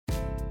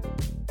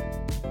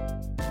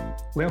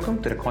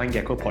Welcome to the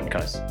CoinGecko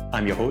podcast.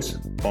 I'm your host,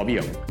 Bobby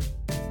Young.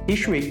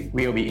 Each week,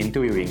 we will be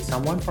interviewing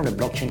someone from the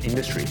blockchain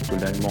industry to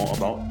learn more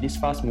about this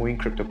fast-moving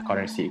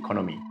cryptocurrency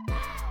economy.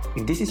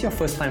 If this is your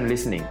first time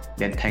listening,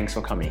 then thanks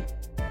for coming.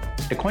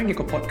 The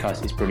CoinGecko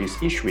podcast is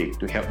produced each week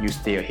to help you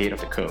stay ahead of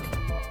the curve.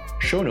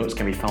 Show notes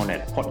can be found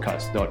at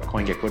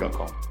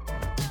podcast.coingecko.com.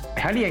 I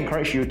highly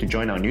encourage you to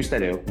join our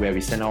newsletter where we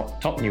send out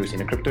top news in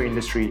the crypto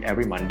industry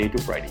every Monday to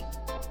Friday.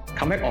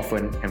 Come back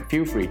often and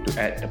feel free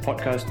to add the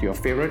podcast to your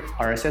favorite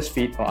RSS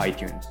feed or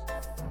iTunes.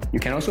 You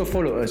can also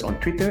follow us on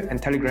Twitter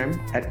and Telegram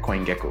at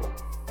CoinGecko.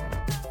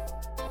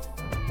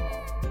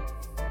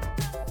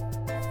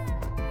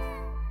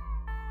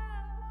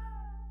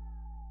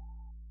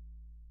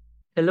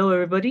 Hello,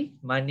 everybody.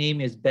 My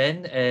name is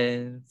Ben,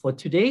 and for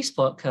today's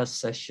podcast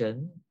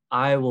session,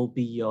 I will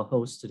be your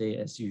host today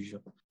as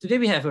usual. Today,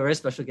 we have a very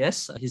special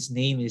guest. His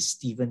name is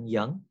Stephen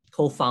Young,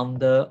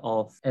 co-founder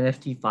of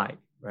NFT-Fi.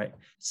 Right.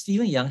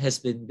 Stephen Young has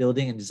been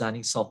building and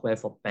designing software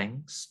for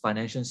banks,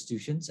 financial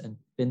institutions, and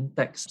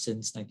fintechs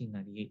since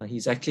 1998.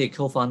 He's actually a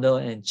co-founder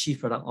and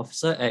chief product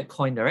officer at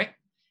CoinDirect,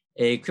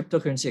 a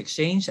cryptocurrency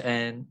exchange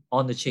and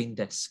on-the-chain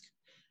desk.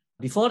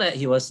 Before that,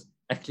 he was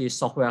actually a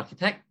software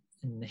architect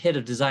and head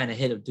of design and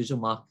head of digital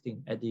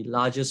marketing at the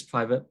largest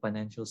private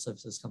financial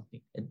services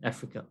company in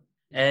Africa.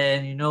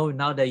 And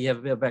now that you have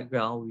a bit of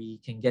background, we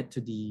can get to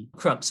the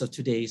crux of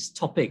today's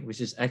topic, which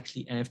is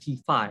actually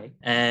NFT-Fi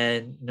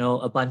and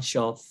a bunch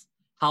of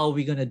how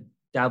we're going to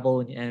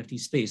dabble in the NFT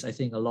space. I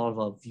think a lot of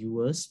our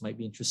viewers might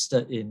be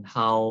interested in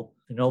how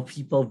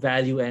people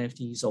value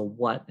NFTs or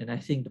what. And I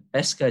think the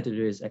best guy to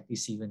do is actually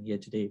Stephen here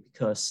today,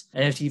 because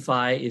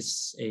NFT-Fi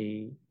is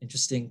a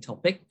interesting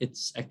topic.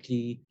 It's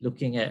actually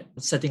looking at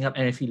setting up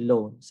NFT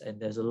loans, and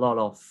there's a lot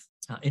of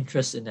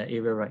interest in that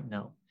area right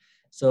now.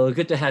 So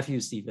good to have you,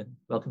 Stephen.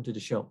 Welcome to the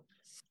show.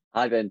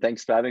 Hi, Ben.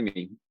 Thanks for having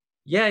me.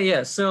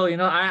 Yeah. So,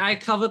 I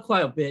covered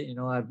quite a bit,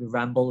 I've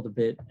rambled a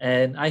bit.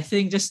 And I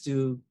think just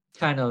to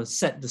kind of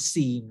set the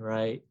scene,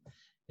 right,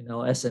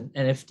 as an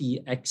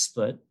NFT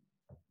expert,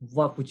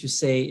 what would you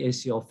say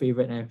is your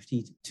favorite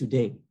NFT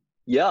today?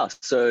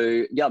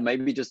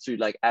 Maybe just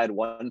to add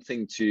one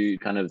thing to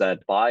kind of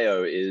that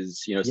bio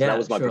is, that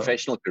was my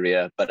professional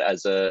career. But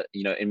as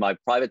in my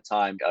private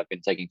time, I've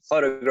been taking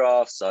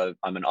photographs.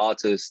 I'm an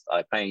artist.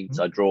 I paint,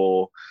 I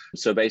draw.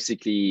 So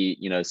basically,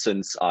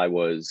 since I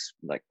was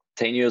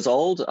 10 years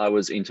old, I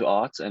was into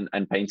art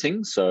and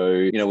painting.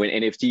 So, when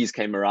NFTs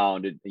came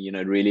around, it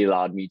really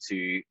allowed me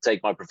to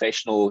take my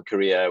professional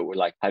career with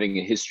having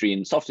a history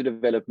in software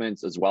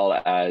development as well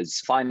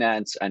as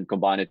finance and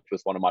combine it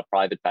with one of my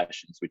private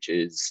passions, which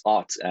is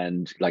art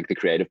and the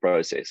creative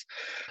process.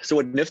 So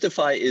what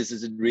NFT-Fi is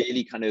it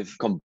really kind of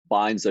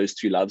combines those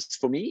two loves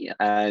for me.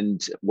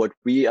 And what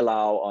we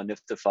allow on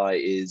NFT-Fi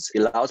is it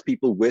allows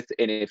people with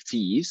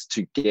NFTs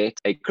to get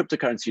a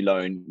cryptocurrency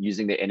loan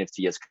using their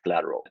NFT as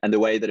collateral. And the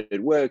way that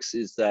it works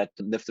is that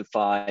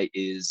NFT-Fi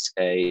is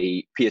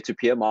a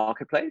peer-to-peer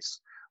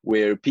marketplace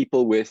where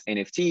people with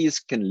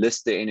NFTs can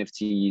list their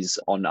NFTs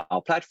on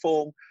our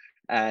platform,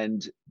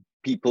 and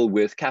people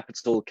with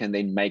capital can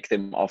then make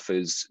them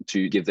offers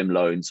to give them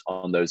loans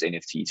on those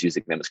NFTs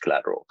using them as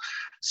collateral.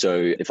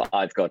 So if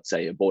I've got,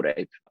 say, a Bored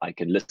Ape, I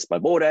can list my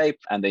Bored Ape,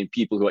 and then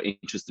people who are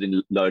interested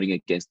in loaning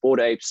against Bored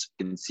Apes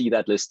can see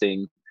that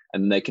listing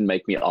and they can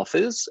make me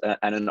offers.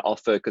 And an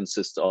offer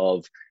consists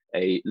of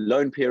a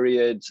loan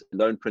period,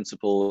 loan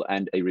principal,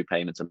 and a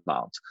repayment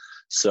amount.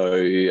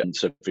 So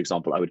for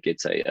example, I would get,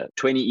 say, a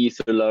 20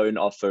 Ether loan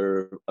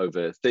offer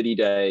over 30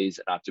 days,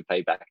 and I have to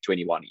pay back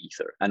 21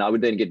 Ether. And I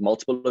would then get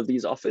multiple of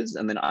these offers,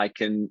 and then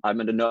I'm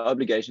under no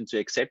obligation to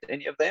accept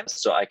any of them.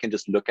 So I can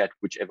just look at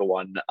whichever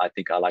one I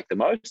think I like the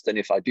most. And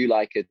if I do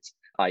like it,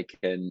 I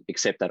can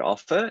accept that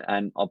offer.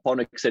 And upon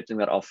accepting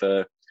that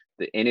offer,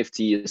 the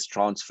NFT is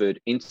transferred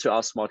into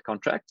our smart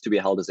contract to be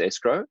held as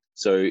escrow.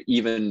 So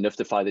even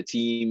NFT-Fi, the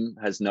team,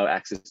 has no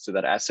access to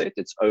that asset.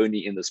 It's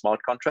only in the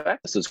smart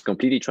contract. So it's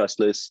completely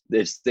trustless.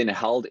 It's then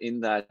held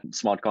in that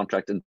smart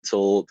contract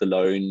until the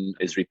loan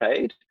is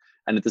repaid.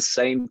 And at the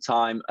same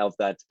time of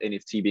that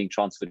NFT being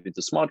transferred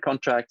into smart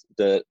contract,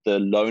 the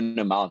loan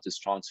amount is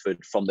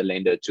transferred from the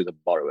lender to the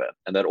borrower.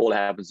 And that all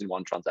happens in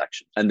one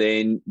transaction. And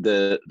then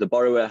the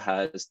borrower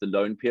has the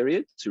loan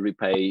period to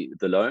repay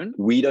the loan.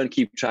 We don't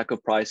keep track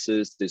of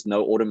prices. There's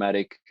no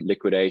automatic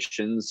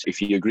liquidations.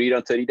 If you agreed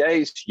on 30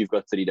 days, you've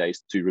got 30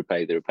 days to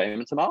repay the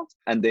repayment amount.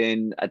 And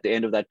then at the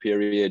end of that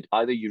period,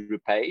 either you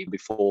repay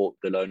before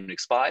the loan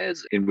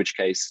expires, in which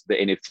case the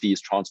NFT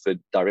is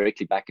transferred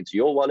directly back into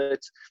your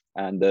wallet,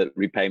 and the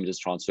repayment is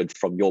transferred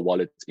from your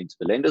wallet into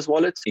the lender's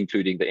wallet,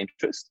 including the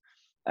interest.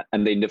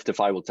 And then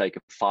NFT-Fi will take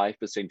a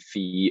 5%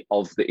 fee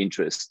of the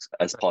interest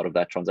as part of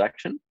that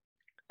transaction.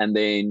 And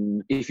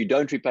then if you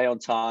don't repay on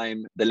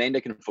time, the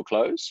lender can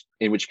foreclose,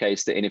 in which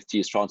case the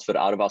NFT is transferred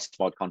out of our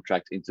smart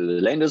contract into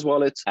the lender's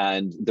wallet,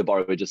 and the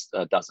borrower just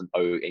doesn't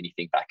owe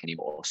anything back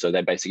anymore. So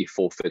they basically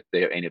forfeit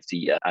their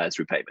NFT as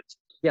repayment.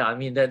 Yeah, I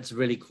mean, that's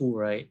really cool,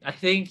 right? I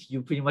think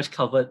you pretty much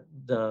covered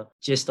the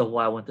gist of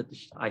what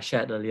I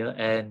shared earlier.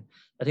 And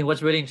I think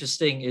what's really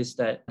interesting is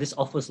that this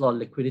offers a lot of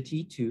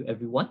liquidity to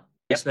everyone.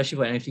 especially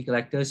for NFT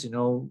collectors,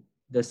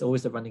 there's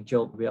always the running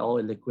joke, we're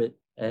all illiquid,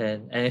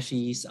 and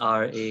NFTs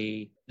are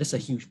that's a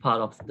huge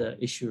part of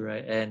the issue,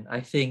 right? And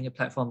I think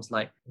platforms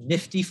like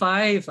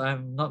Nifty-Fi, if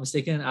I'm not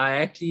mistaken,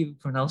 I actually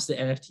pronounced it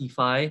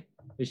NFT-Fi,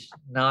 which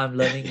now I'm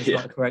learning is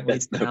not the correct way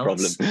to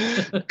pronounce. No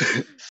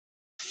problem.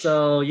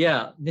 So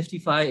yeah,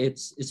 Nifty-Fi,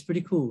 it's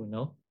pretty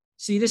cool,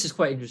 See, this is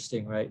quite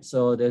interesting, right?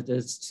 So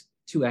there's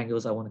two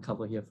angles I want to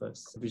cover here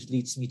first, which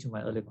leads me to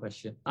my earlier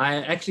question. I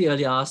actually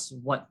earlier asked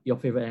what your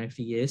favorite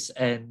NFT is,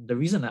 and the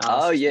reason I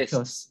asked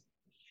because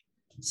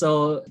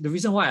so the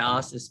reason why I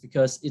asked is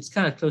because it's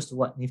kind of close to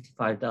what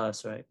Nifty-Fi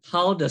does, right?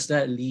 How does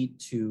that lead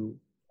to,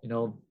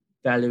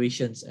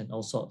 valuations and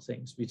all sorts of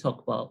things? We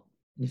talk about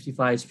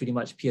Nifty-Fi is pretty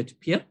much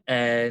peer-to-peer,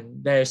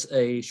 and there's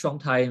a strong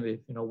tie-in with,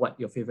 what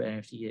your favorite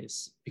NFT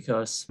is.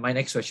 Because my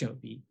next question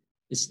would be,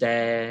 is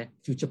there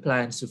future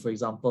plans to, for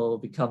example,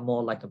 become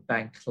more like a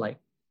bank-like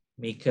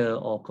Maker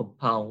or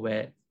Compound,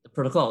 where the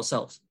protocol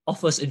itself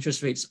offers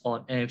interest rates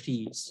on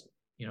NFTs?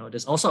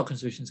 There's all sorts of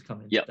considerations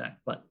coming into that,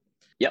 but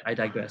I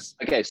digress.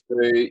 Okay,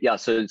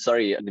 so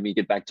sorry, let me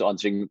get back to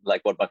answering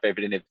like what my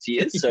favorite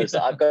NFT is. So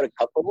I've got a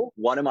couple.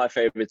 One of my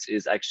favorites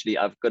is actually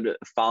I've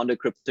found a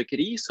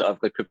CryptoKitty. So I've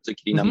got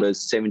CryptoKitty number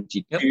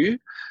 72. Yep.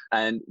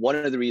 And one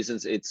of the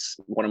reasons it's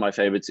one of my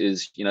favorites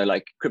is,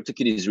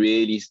 CryptoKitty is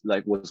really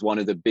was one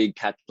of the big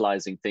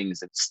catalyzing things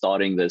that's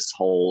starting this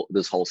whole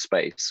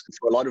space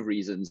for a lot of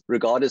reasons,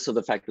 regardless of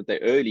the fact that they're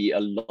early. A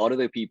lot of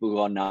the people who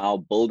are now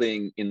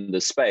building in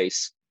the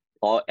space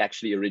are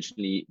actually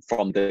originally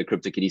from the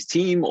CryptoKitties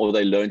team, or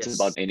they learned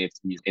about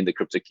NFTs in the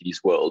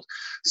CryptoKitties world.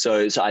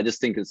 So I just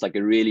think it's like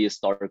a really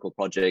historical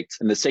project.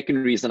 And the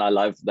second reason I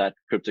love that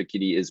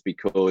CryptoKitty is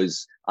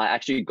because I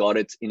actually got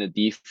it in a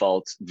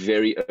default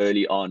very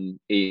early on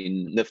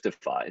in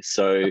Nifty-Fi.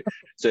 So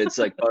it's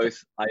like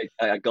both,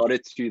 I got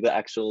it through the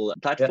actual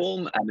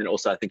platform, and then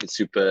also I think it's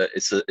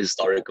a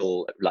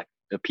historical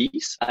a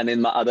piece. And then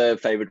my other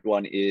favorite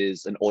one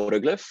is an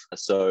autoglyph.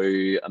 So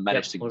I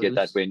managed to get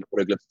that when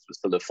autoglyphs were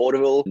still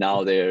affordable.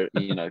 Now they're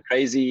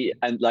crazy.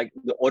 And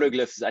the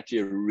autoglyph is actually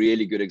a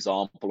really good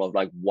example of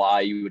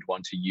why you would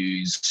want to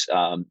use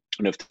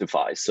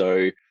Nifty-Fi.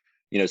 So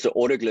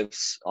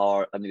autoglyphs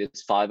are,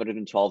 there's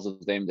 512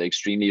 of them. They're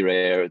extremely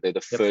rare. They're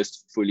the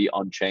first fully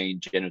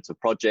on-chain generative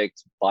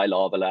project by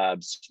Lava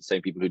Labs,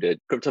 same people who did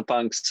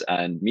CryptoPunks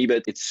and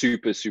Meebit. It's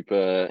super,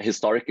 super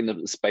historic in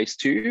the space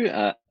too.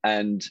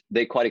 And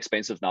they're quite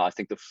expensive now. I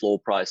think the floor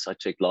price I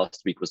checked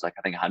last week was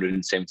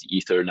 170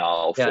 Ether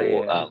now for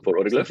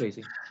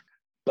autoglyph.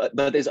 But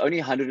there's only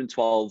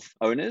 112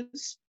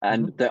 owners,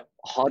 and they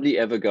hardly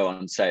ever go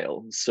on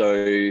sale.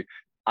 So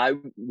I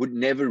would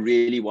never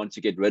really want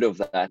to get rid of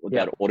that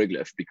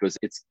autoglyph, because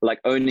it's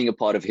like owning a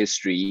part of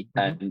history.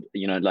 And,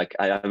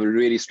 I have a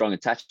really strong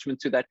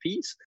attachment to that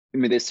piece.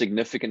 There's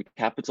significant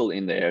capital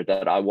in there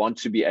that I want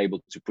to be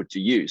able to put to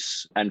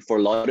use. And for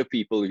a lot of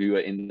people who are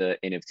in the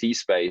NFT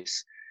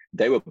space,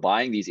 they were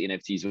buying these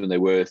NFTs when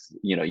they're worth,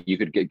 you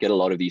could get a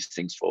lot of these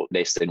things for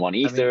less than 1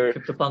 Ether.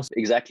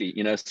 Exactly.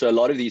 So a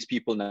lot of these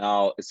people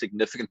now, a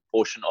significant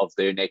portion of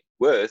their net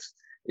worth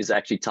is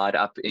actually tied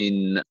up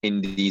in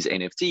these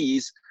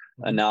NFTs.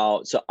 And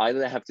now, so either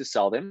they have to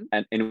sell them,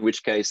 and in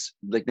which case,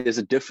 there's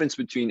a difference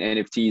between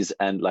NFTs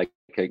and a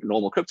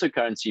normal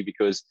cryptocurrency,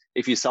 because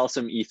if you sell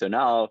some Ether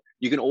now,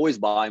 you can always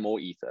buy more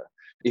Ether.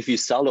 If you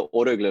sell the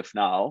autoglyph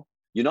now,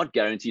 you're not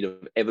guaranteed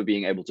of ever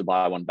being able to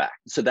buy one back.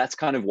 So that's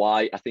kind of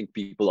why I think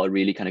people are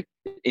really kind of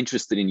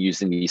interested in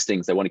using these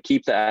things. They want to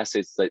keep the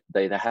assets, that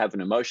they have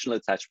an emotional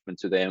attachment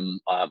to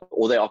them,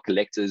 or they are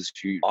collectors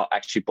who are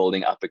actually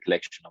building up a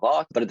collection of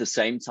art. But at the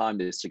same time,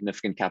 there's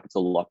significant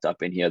capital locked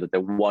up in here that they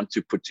want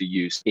to put to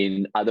use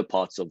in other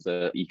parts of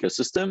the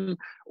ecosystem,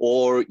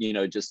 or,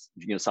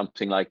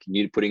 something like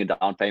putting a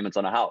down payment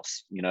on a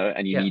house,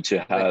 and you need to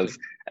have,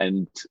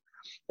 and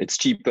it's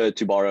cheaper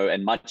to borrow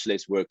and much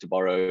less work to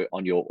borrow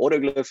on your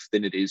autoglyph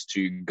than it is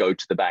to go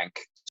to the bank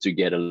to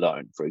get a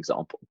loan, for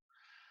example.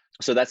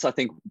 So that's, I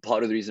think,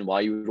 part of the reason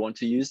why you would want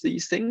to use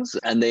these things.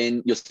 And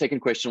then your second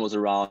question was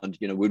around,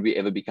 would we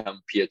ever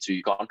become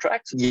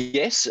peer-to-contract?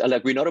 Yes,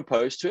 we're not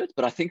opposed to it,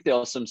 but I think there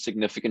are some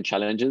significant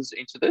challenges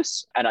into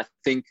this. And I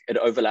think it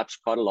overlaps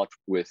quite a lot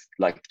with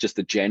just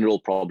the general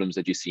problems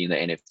that you see in the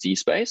NFT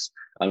space.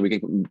 And we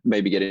can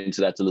maybe get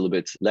into that a little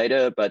bit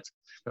later. But,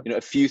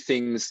 a few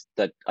things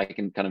that I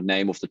can kind of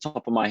name off the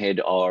top of my head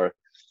are,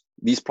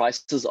 these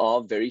prices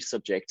are very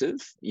subjective,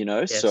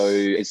 so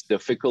it's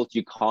difficult.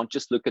 You can't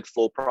just look at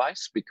floor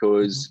price,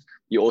 because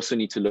you also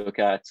need to look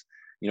at,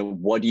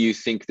 what do you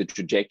think the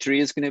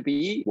trajectory is going to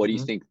be? What do you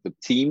think the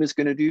team is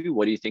going to do?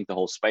 What do you think the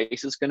whole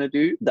space is going to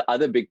do? The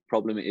other big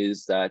problem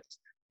is that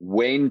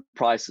when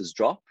prices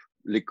drop,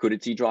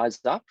 liquidity dries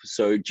up.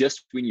 So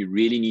just when you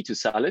really need to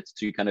sell it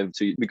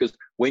because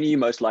when you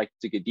most likely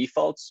to get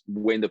defaults,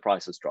 when the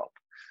prices drop.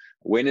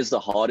 When is the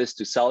hardest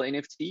to sell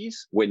NFTs?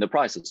 When the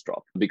prices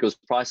drop, because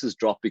prices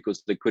drop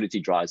because liquidity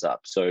dries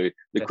up. So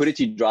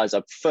liquidity dries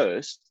up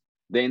first,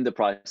 then the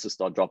prices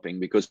start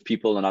dropping, because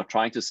people are now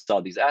trying to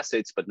sell these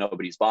assets, but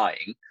nobody's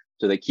buying.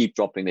 So they keep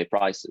dropping their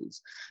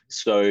prices.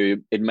 So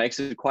it makes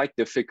it quite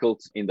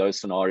difficult in those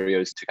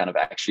scenarios to kind of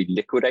actually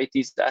liquidate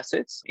these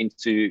assets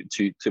to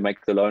make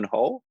the loan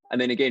whole.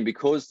 And then again,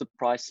 because the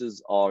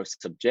prices are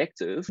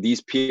subjective, these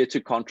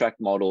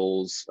peer-to-contract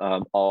models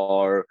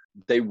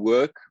they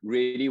work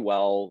really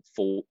well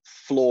for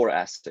floor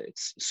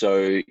assets.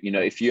 So,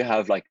 if you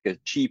have like a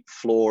cheap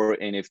floor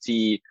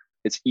NFT,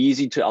 it's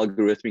easy to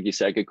algorithmically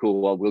say, okay,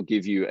 cool, well, we'll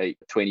give you a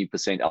 20%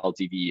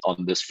 LTV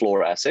on this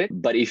floor asset.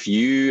 But if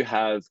you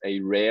have a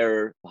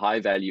rare high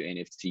value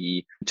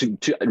NFT,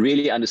 to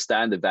really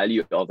understand the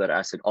value of that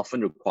asset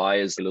often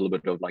requires a little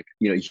bit of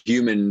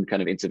human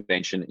kind of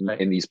intervention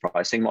in these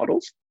pricing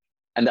models.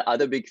 And the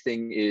other big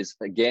thing is,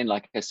 again,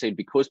 like I said,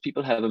 because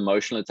people have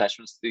emotional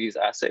attachments to these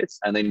assets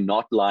and they're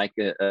not like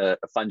a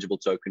fungible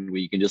token where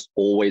you can just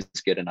always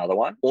get another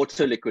one,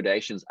 auto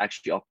liquidations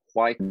actually are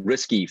quite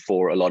risky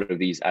for a lot of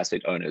these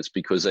asset owners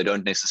because they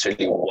don't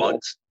necessarily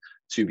want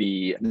to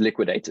be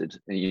liquidated.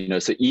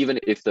 So even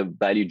if the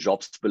value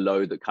drops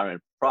below the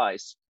current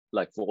price,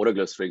 like for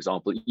Autoglyphs, for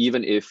example,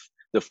 even if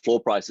the floor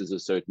price is a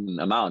certain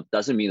amount,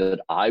 doesn't mean that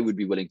I would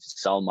be willing to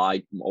sell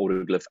my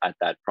Autoglyph at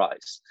that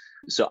price.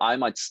 So I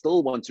might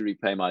still want to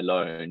repay my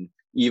loan,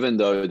 even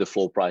though the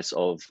floor price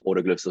of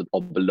Autoglyphs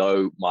are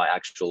below my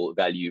actual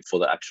value for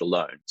the actual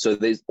loan. So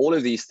there's all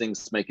of these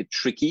things make it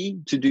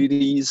tricky to do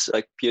these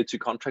like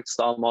peer-to-contract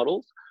style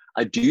models.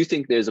 I do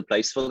think there's a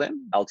place for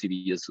them.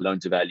 LTV is loan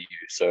to value.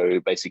 So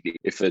basically,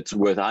 if it's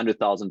worth $100,000,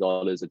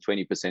 a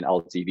 20%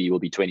 LTV will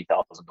be $20,000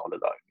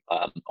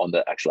 loan on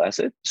the actual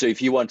asset. So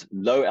if you want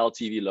low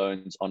LTV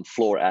loans on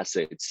floor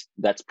assets,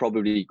 that's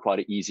probably quite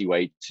an easy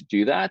way to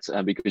do that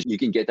because you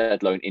can get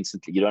that loan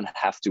instantly. You don't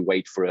have to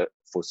wait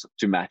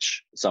to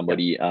match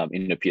somebody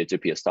in a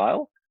peer-to-peer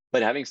style.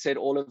 But having said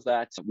all of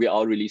that, we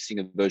are releasing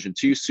a version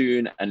 2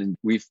 soon, and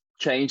we've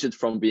changed it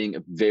from being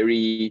a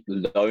very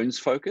loans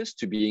focused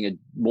to being a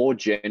more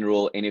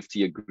general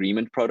NFT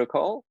agreement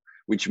protocol,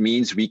 which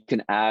means we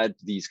can add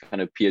these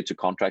kind of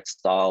peer-to-contract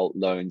style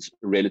loans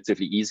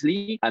relatively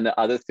easily. And the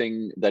other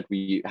thing that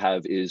we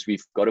have is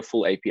we've got a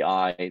full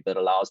API that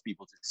allows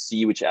people to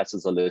see which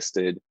assets are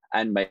listed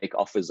and make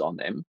offers on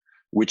them,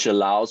 which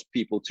allows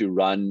people to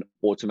run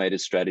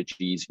automated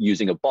strategies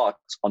using a bot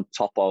on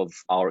top of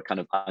our kind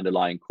of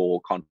underlying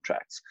core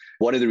contracts.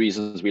 One of the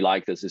reasons we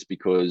like this is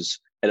because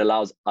it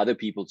allows other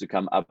people to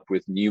come up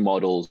with new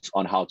models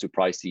on how to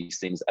price these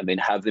things and then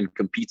have them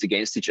compete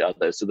against each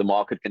other so the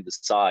market can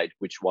decide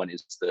which one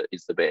is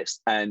the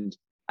best. And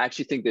I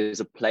actually think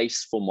there's a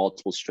place for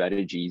multiple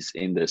strategies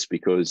in this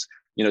because,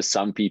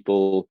 some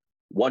people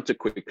want a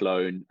quick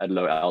loan at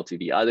low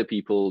LTV. Other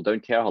people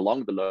don't care how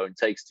long the loan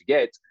takes to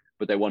get,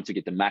 but they want to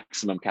get the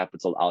maximum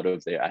capital out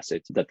of their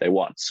asset that they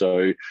want.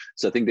 So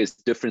I think there's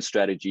different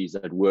strategies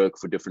that work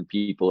for different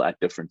people at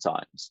different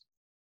times.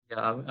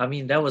 Yeah, I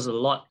mean, that was a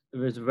lot. It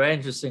was very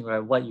interesting, right?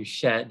 What you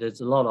shared.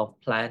 There's a lot of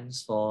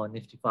plans for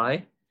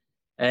Niftyfy.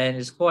 And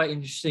it's quite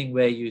interesting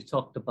where you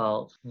talked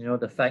about,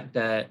 the fact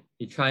that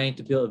you're trying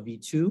to build a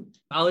V2.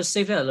 I will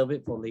save that a little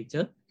bit for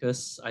later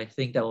because I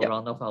think that will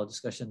round off our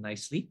discussion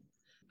nicely.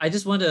 I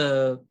just want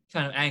to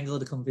kind of angle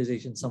the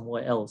conversation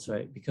somewhere else,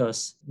 right?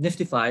 Because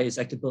Niftyfy is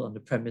actually built on the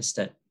premise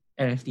that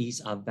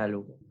NFTs are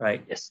valuable,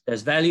 right? Yes.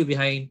 There's value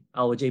behind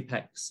our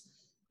JPEGs.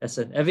 As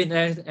an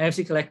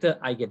NFT collector,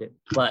 I get it.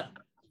 But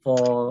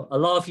for a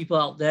lot of people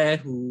out there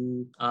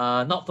who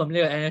are not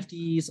familiar with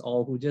NFTs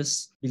or who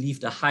just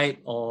believe the hype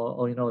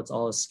or it's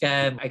all a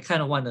scam, I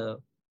kind of want to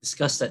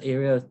discuss that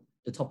area,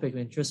 the topic of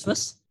interest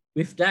first.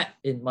 With that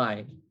in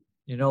mind,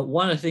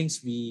 one of the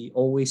things we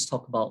always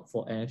talk about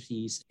for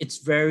NFTs, it's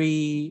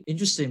very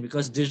interesting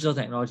because digital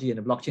technology and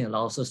the blockchain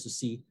allows us to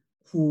see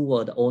who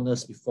were the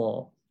owners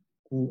before,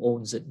 who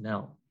owns it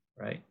now,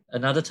 right?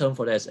 Another term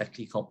for that is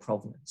actually called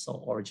provenance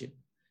or origin.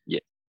 Yeah.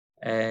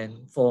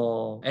 And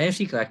for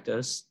NFT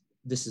collectors,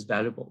 this is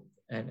valuable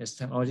and its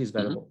technology is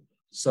valuable. Mm-hmm.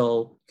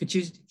 So could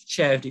you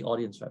share with the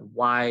audience, right?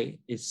 Why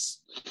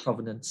is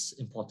provenance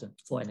important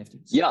for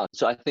NFTs? Yeah,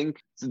 so I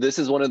think this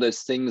is one of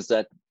those things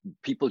that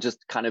people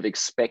just kind of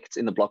expect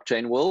in the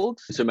blockchain world.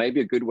 So maybe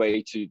a good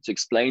way to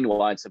explain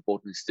why it's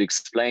important is to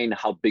explain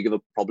how big of a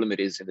problem it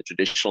is in the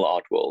traditional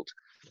art world.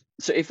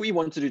 So if we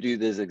wanted to do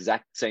this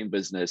exact same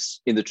business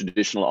in the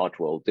traditional art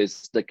world,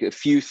 there's like a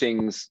few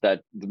things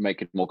that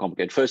make it more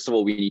complicated. First of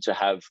all, we need to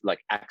have like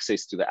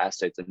access to the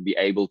assets and be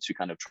able to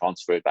kind of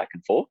transfer it back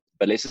and forth.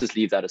 But let's just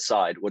leave that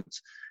aside.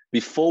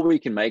 Before we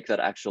can make that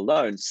actual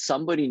loan,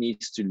 somebody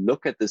needs to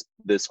look at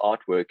this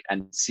artwork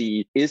and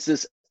see, is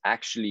this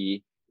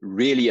actually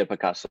really a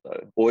Picasso,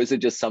 or is it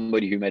just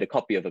somebody who made a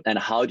copy of it? And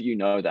how do you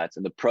know that?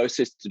 And the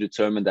process to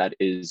determine that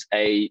is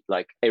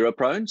error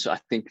prone. So I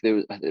think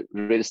I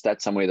read a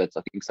stat somewhere that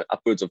I think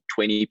upwards of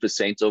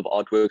 20% of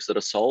artworks that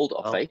are sold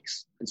are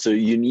fakes. And so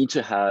you need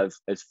to have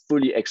a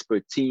fully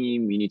expert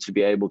team. You need to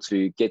be able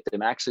to get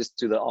them access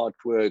to the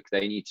artwork.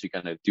 They need to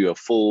kind of do a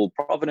full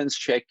provenance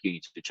check. You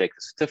need to check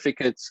the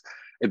certificates.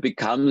 It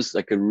becomes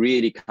like a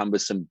really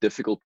cumbersome,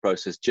 difficult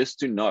process just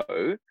to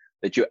know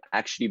that you're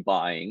actually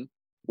buying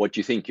what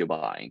you think you're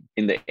buying.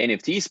 In the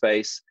NFT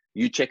space,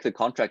 you check the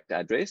contract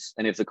address.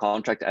 And if the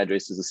contract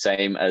address is the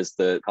same as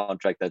the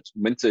contract that's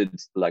minted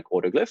like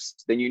autoglyphs,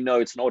 then you know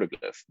it's an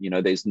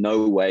autoglyph. There's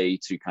no way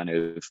to kind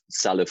of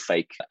sell a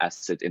fake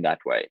asset in that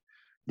way.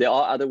 There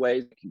are other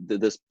ways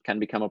that this can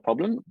become a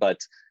problem, but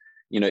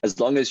as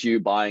long as you're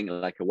buying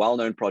like a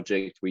well-known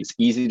project where it's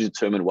easy to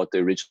determine what the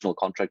original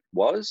contract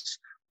was,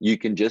 you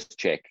can just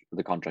check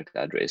the contract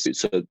address.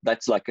 So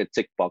that's like a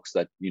tick box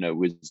that,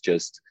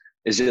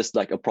 is just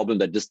like a problem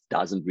that just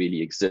doesn't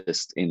really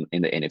exist in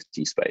the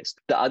NFT space.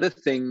 The other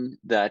thing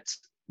that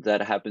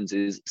happens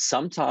is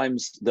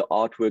sometimes the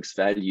artwork's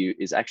value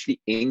is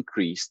actually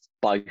increased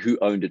by who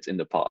owned it in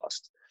the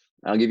past.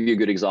 I'll give you a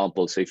good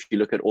example. So if you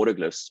look at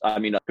autoglyphs,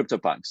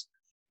 CryptoPunks,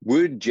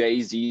 would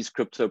Jay-Z's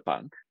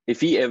CryptoPunk, if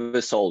he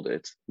ever sold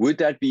it, would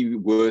that be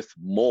worth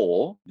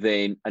more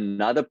than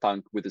another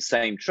punk with the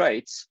same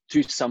traits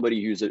to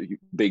somebody who's a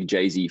big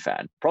Jay-Z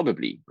fan?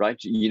 Probably, right?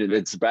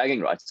 It's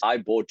bragging rights. I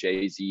bought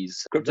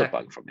Jay-Z's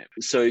CryptoPunk from him.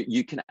 So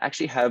you can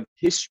actually have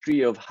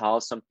history of how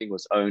something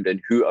was owned and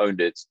who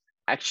owned it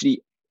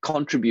actually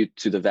contribute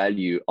to the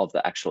value of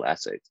the actual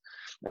asset.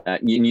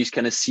 You're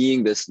kind of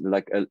seeing this,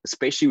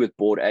 especially with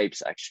Bored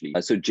Apes, actually.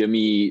 So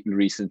Jimmy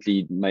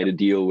recently made a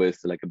deal with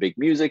like a big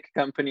music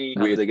company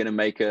where they're going to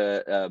make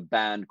a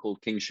band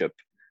called Kingship.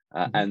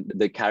 And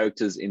the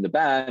characters in the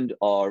band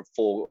are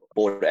 4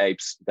 Bored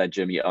Apes that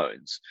Jimmy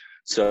owns.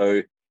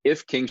 So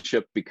if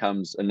Kingship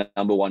becomes a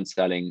 #1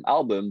 selling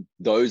album,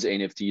 those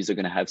NFTs are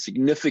going to have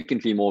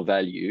significantly more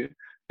value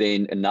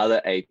than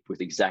another ape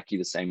with exactly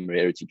the same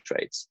rarity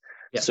traits.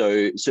 Yeah. So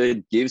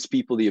it gives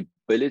people the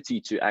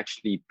ability to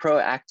actually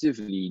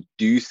proactively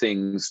do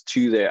things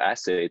to their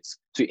assets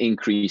to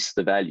increase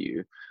the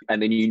value.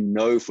 And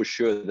then for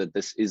sure that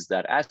this is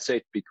that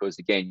asset because,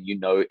 again,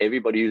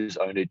 everybody who's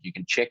owned it, you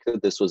can check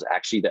that this was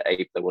actually the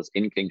ape that was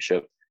in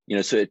Kingship.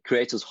 So it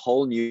creates this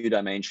whole new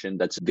dimension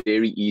that's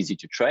very easy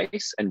to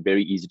trace and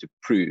very easy to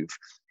prove.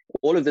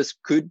 All of this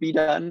could be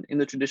done in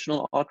the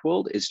traditional art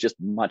world. It's just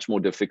much more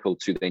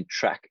difficult to then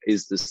track,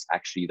 is this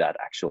actually that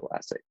actual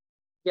asset?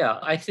 Yeah,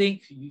 I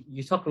think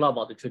you talk a lot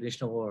about the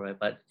traditional world, right?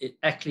 But it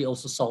actually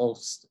also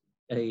solves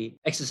a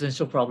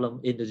existential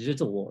problem in the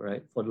digital world,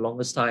 right? For the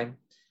longest time,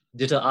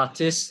 digital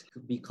artists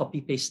could be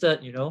copy-pasted,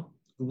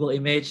 Google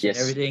image,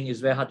 yes. Everything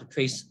is very hard to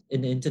trace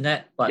in the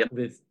internet. But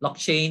with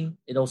blockchain,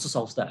 it also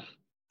solves that.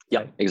 Yeah,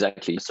 right?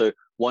 Exactly. So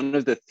one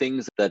of the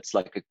things that's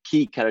like a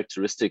key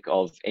characteristic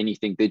of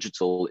anything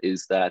digital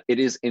is that it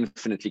is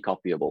infinitely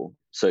copyable.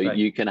 So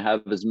you can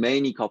have as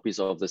many copies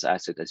of this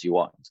asset as you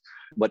want.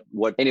 But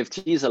what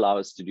NFTs allow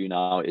us to do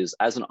now is,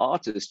 as an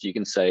artist, you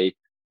can say,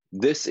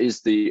 this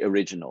is the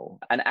original.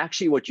 And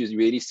actually what you're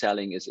really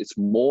selling is, it's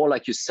more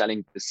like you're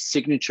selling the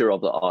signature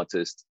of the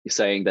artist. You're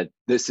saying that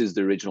this is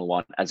the original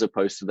one, as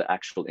opposed to the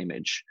actual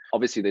image.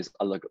 Obviously, there's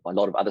a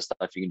lot of other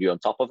stuff you can do on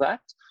top of that.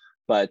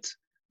 But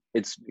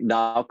it's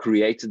now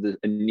created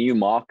a new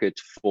market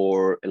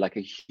for like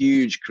a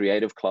huge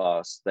creative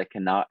class that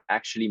can now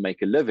actually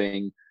make a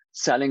living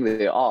selling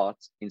their art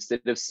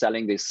instead of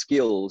selling their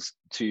skills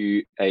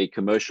to a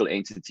commercial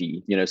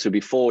entity. So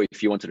before,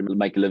 if you wanted to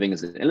make a living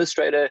as an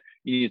illustrator,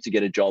 you needed to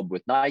get a job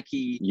with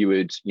Nike. You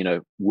would,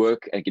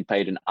 work and get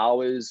paid in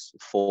hours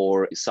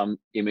for some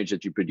image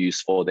that you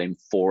produce for them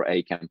for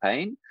a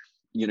campaign.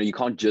 You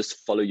can't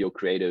just follow your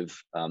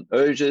creative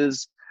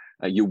urges.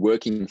 You're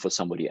working for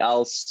somebody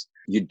else.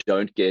 You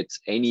don't get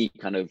any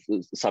kind of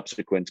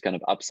subsequent kind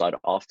of upside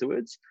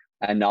afterwards.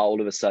 And now all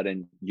of a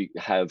sudden you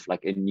have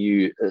like a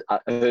new, I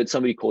heard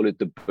somebody call it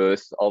the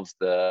birth of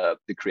the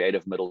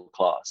creative middle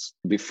class.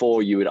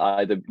 Before, you would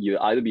either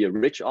be a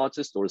rich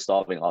artist or a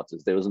starving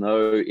artist. There was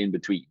no in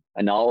between.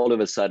 And now all of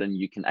a sudden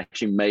you can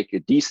actually make a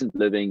decent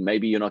living.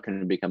 Maybe you're not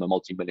going to become a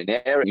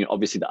multimillionaire.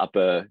 Obviously the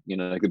upper,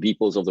 like the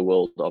Beeples of the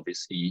world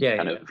obviously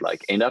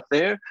like end up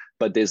there.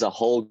 But there's a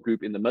whole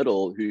group in the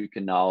middle who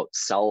can now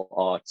sell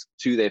art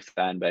to their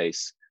fan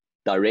base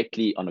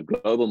directly on a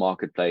global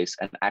marketplace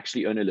and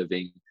actually earn a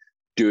living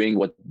doing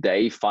what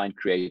they find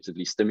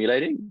creatively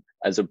stimulating,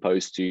 as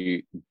opposed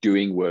to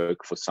doing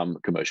work for some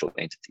commercial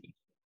entity.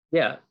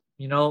 Yeah,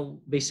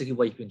 basically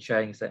what you've been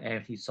sharing is that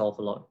NFT solve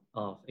a lot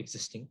of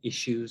existing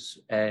issues,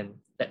 and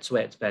that's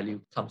where its value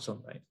comes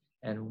from, right?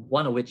 And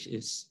one of which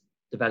is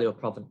the value of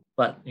provenance.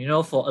 But,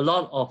 for a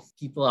lot of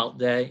people out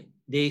there,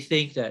 they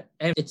think that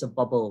it's a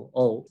bubble.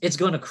 Oh, it's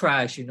going to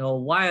crash.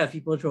 Why are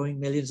people throwing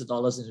millions of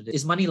dollars into this?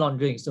 It's money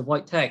laundering. It's to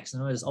avoid tax.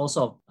 There's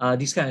also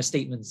these kind of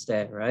statements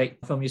there, right?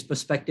 From your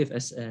perspective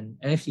as an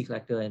NFT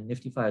collector and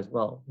Nifty-Fi as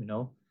well,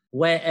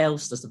 where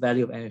else does the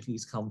value of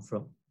NFTs come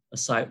from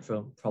aside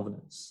from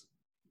provenance?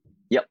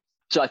 Yep.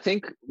 So I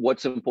think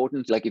what's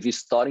important, like if you're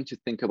starting to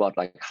think about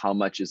like how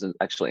much is an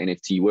actual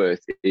NFT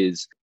worth,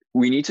 is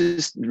we need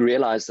to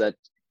realize that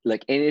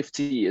like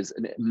NFT is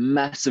a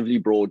massively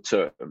broad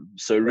term.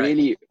 So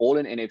really all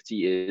an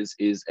NFT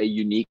is a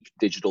unique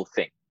digital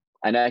thing.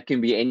 And that can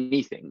be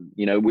anything.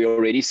 We're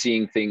already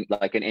seeing things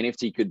like an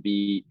NFT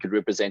could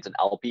represent an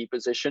LP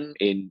position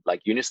in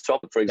like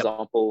Uniswap, for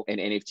example. An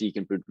NFT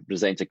can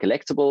represent a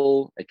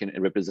collectible. It can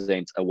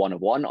represent a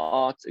one-of-one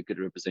art. It could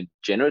represent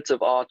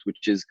generative art,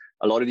 which is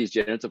a lot of these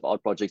generative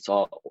art projects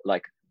are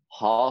like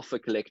half a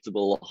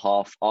collectible,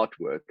 half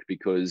artwork,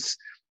 because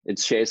it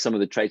shares some of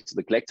the traits of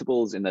the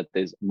collectibles in that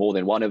there's more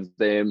than one of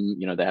them.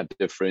 They have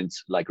different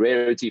like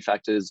rarity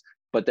factors,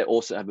 but they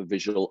also have a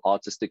visual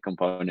artistic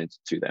component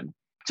to them.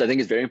 So I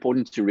think it's very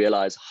important to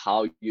realize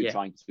how you're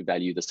trying to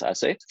value this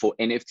asset. For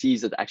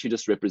NFTs that actually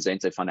just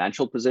represent a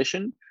financial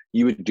position,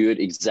 you would do it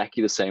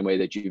exactly the same way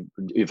that you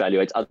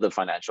evaluate other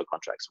financial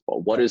contracts.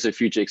 Well, what is the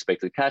future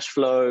expected cash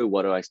flow?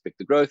 What do I expect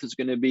the growth is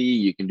going to be?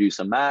 You can do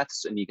some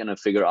maths and you kind of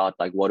figure out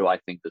like, what do I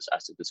think this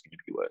asset is going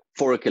to be worth?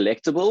 For a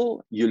collectible,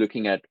 you're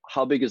looking at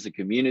how big is the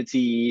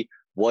community?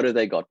 What have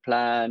they got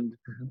planned?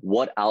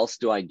 What else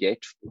do I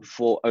get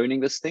for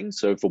owning this thing?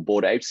 So for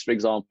Bored Apes, for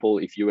example,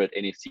 if you were at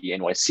NFT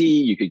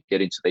NYC, you could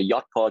get into the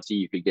yacht party,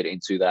 you could get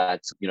into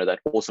that, that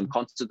awesome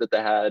concert that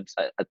they had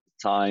at the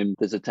time.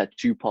 There's a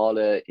tattoo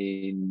parlor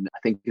I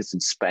think it's in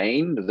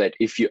Spain, that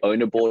if you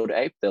own a Bored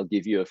Ape, they'll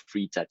give you a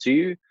free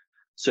tattoo.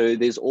 So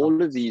there's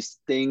all of these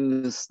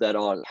things that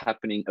are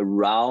happening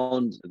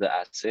around the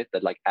asset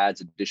that like adds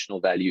additional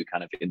value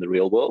kind of in the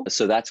real world.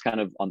 So that's kind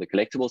of on the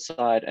collectible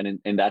side. And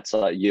in that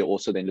side, you're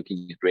also then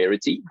looking at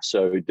rarity.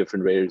 So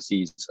different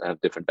rarities have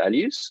different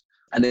values.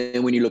 And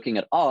then when you're looking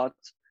at art,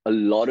 a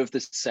lot of the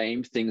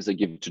same things that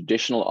give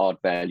traditional art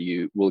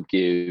value will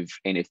give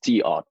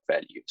NFT art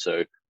value.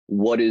 So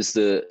what is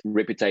the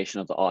reputation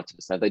of the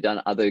artist? Have they done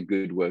other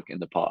good work in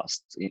the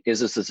past? Is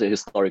this a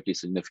historically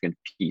significant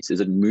piece? Is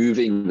it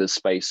moving the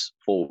space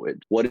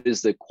forward? What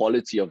is the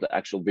quality of the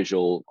actual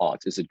visual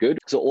art? Is it good?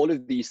 So all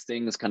of these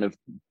things kind of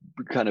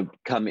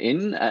come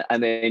in.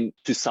 And then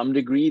to some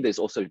degree, there's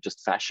also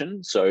just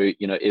fashion. So,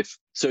 if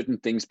certain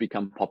things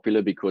become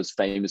popular because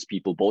famous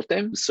people bought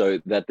them, so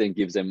that then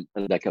gives them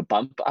like a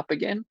bump up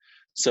again.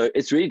 So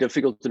it's really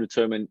difficult to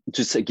determine,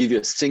 to give you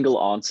a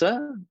single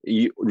answer.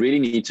 You really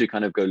need to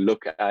kind of go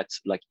look at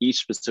like each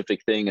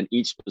specific thing and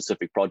each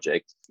specific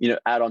project,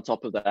 add on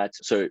top of that.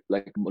 So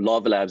like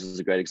Lava Labs is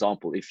a great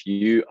example. If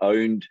you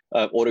owned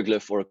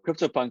Autoglyph or a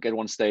CryptoPunk at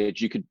one stage,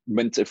 you could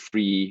mint a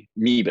free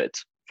Meebit,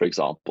 for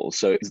example.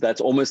 So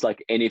that's almost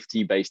like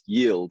NFT-based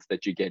yield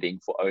that you're getting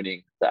for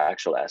owning the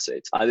actual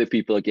assets. Either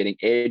people are getting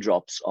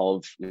airdrops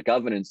of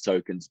governance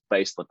tokens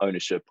based on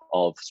ownership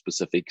of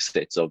specific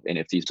sets of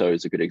NFTs. So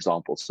it's a good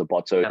example. So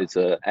Botto is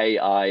an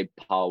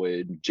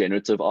AI-powered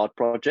generative art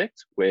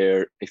project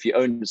where if you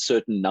own a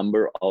certain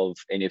number of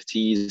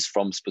NFTs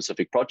from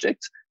specific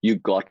projects, you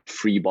got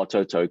free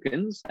Botto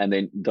tokens. And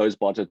then those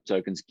Botto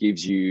tokens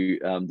gives you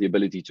the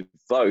ability to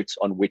vote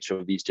on which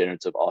of these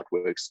generative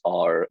artworks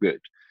are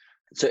good.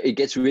 So it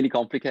gets really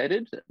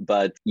complicated,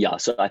 but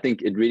so I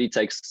think it really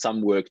takes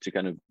some work to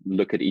kind of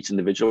look at each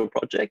individual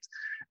project.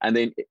 And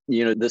then,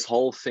 this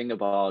whole thing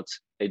about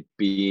it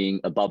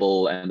being a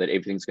bubble and that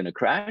everything's going to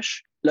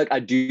crash. Like, I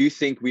do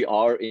think we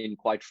are in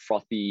quite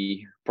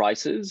frothy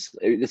prices.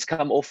 It's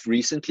come off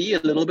recently a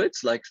little bit,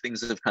 like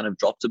things have kind of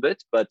dropped a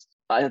bit, but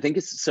I think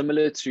it's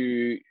similar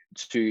to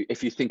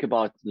if you think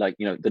about like,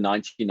 the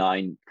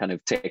 99 kind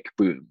of tech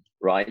boom,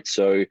 right?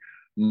 So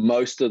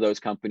most of those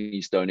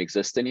companies don't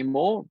exist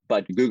anymore,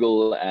 but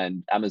Google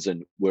and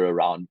Amazon were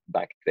around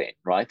back then,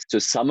 right? So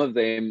some of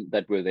them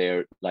that were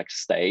there like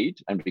stayed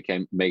and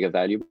became mega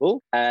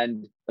valuable.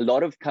 And a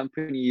lot of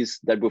companies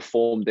that were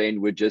formed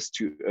then were just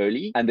too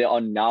early. And there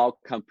are now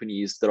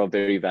companies that are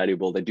very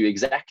valuable that do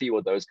exactly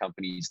what those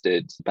companies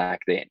did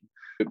back then.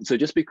 So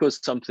just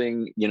because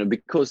something,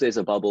 because there's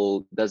a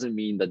bubble doesn't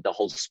mean that the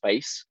whole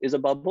space is a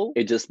bubble.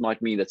 It just might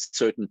mean that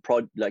certain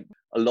like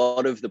a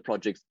lot of the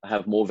projects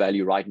have more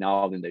value right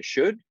now than they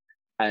should.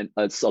 And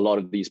a lot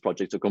of these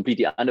projects are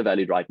completely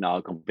undervalued right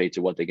now compared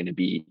to what they're going to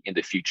be in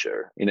the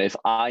future. If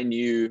I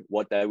knew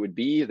what that would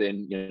be,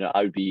 then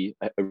I would be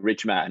a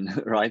rich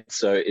man, right?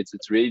 So it's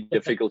really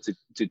difficult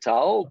to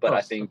tell.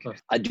 But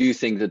I do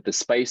think that the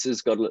space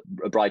has got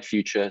a bright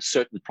future.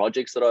 Certain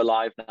projects that are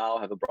alive now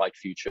have a bright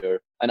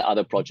future, and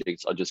other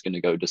projects are just going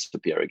to go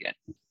disappear again.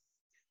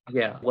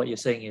 Yeah, what you're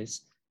saying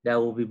is there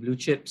will be blue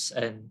chips,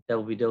 and there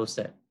will be those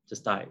that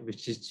just die,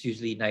 which is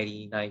usually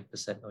 99%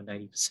 or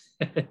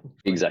 90%.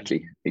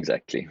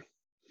 Exactly.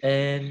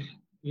 And,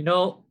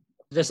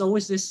 there's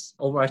always this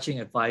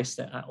overarching advice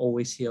that I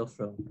always hear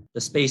from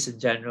the space in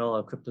general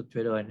or crypto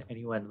Twitter and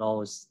anyone at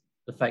all is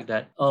the fact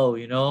that,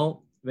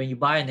 when you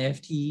buy an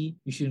NFT,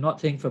 you should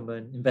not think from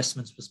an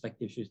investment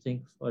perspective. You should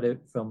think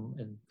from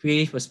a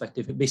creative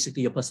perspective,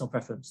 basically your personal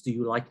preference. Do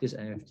you like this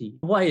NFT?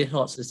 What are your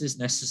thoughts? Does this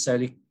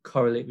necessarily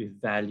correlate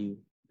with value?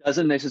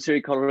 Doesn't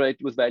necessarily correlate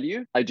with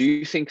value. I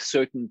do think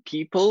certain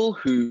people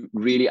who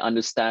really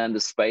understand the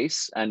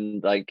space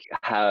and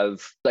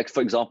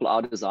for example,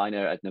 our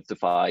designer at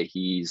Niftify,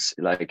 he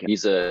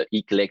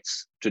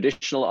collects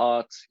traditional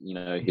art.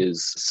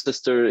 His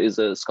sister is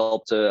a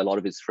sculptor. A lot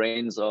of his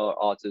friends are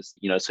artists.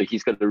 So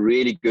he's got a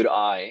really good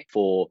eye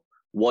for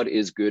what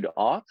is good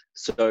art.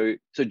 So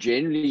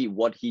generally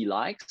what he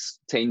likes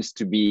tends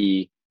to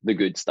be the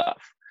good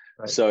stuff.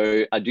 Right.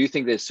 So I do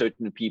think there's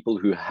certain people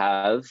who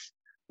have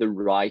the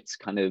right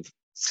kind of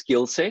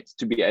skill set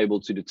to be able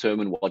to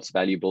determine what's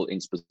valuable in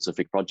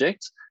specific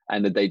projects,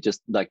 and that they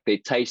just like their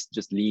taste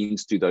just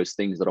leans to those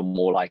things that are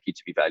more likely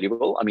to be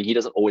valuable. I mean, he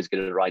doesn't always get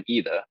it right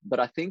either, but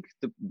I think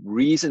the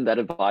reason that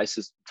advice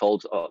is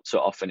told so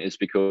often is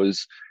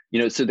because,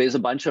 so there's a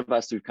bunch of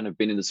us who've kind of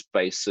been in the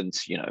space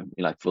since,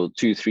 like for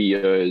 2-3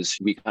 years,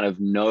 we kind of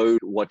know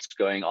what's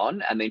going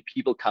on, and then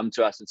people come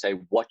to us and say,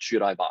 what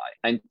should I buy?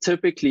 And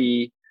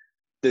typically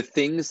the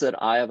things that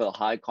I have a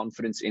high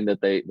confidence in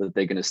that they're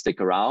going to stick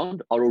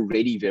around are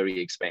already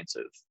very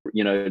expensive.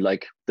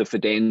 Like the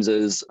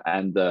Fidenzas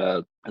and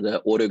the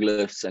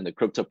Autoglyphs and the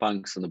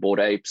CryptoPunks and the Bored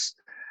Apes,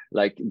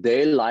 like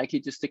they're likely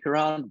to stick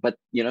around, but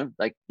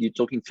like you're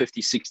talking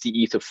 50, 60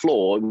 Ether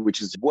floor,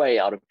 which is way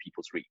out of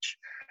people's reach.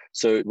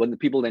 So when the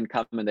people then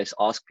come and they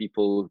ask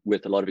people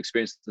with a lot of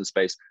experience in the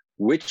space,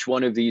 which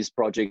one of these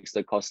projects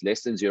that cost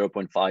less than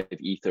 0.5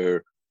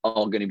 Ether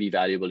are going to be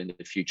valuable in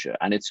the future?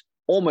 And it's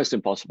almost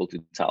impossible to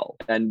tell.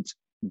 And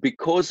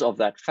because of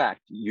that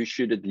fact, you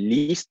should at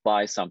least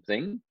buy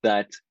something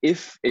that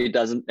if it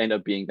doesn't end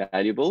up being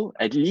valuable,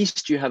 at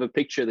least you have a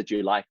picture that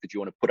you like that you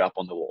want to put up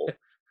on the wall,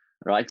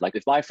 right? Like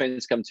if my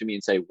friends come to me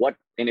and say, what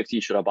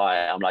NFT should I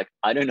buy? I'm like,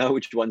 I don't know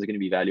which ones are going to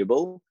be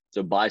valuable.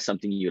 So buy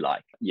something you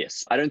like.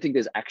 Yes. I don't think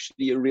there's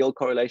actually a real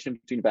correlation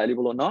between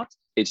valuable or not.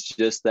 It's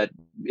just that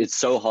it's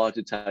so hard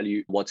to tell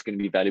you what's going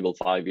to be valuable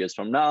 5 years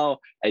from now.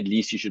 At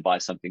least you should buy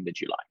something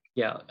that you like.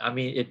 Yeah, I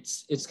mean,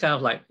 it's kind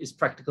of like, it's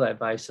practical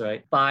advice,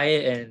 right? Buy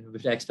it and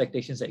with the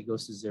expectations that it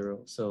goes to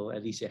zero. So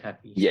at least you're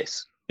happy.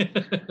 Yes.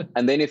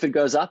 And then if it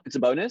goes up, it's a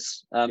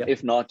bonus.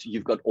 If not,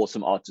 you've got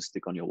awesome art to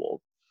stick on your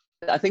wall.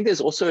 I think there's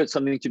also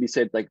something to be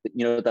said, like,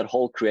 that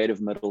whole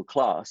creative middle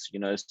class,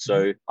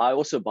 so I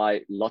also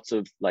buy lots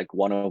of like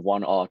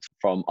one-of-one art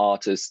from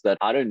artists that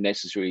I don't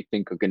necessarily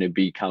think are going to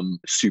become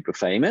super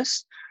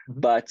famous,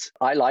 but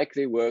I like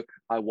their work.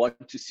 I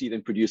want to see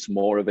them produce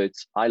more of it.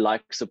 I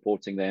like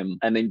supporting them.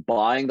 And then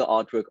buying the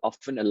artwork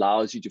often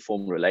allows you to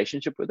form a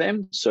relationship with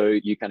them. So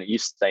you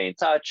stay in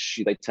touch.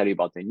 They tell you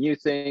about their new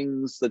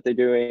things that they're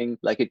doing.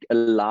 Like it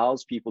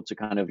allows people to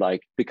kind of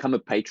like become a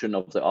patron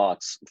of the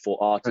arts for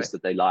artists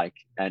that they like,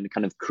 and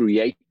kind of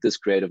create this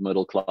creative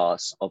middle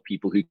class of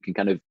people who can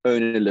kind of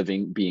earn a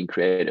living being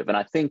creative. And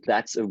I think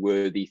that's a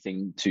worthy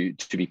thing to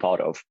be part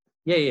of.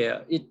 Yeah.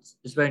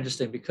 It's very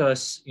interesting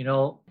because,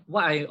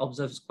 what I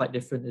observe is quite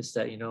different is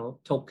that,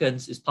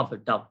 tokens is pump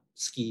and dump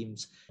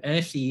schemes.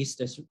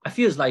 NFTs, I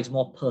feel it's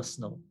more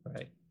personal,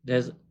 right?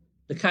 There's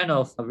the kind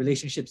of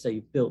relationships that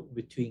you build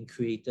between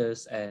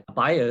creators and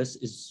buyers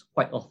is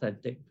quite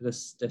authentic,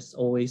 because there's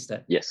always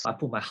that, yes, I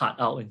put my heart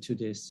out into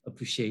this,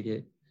 appreciate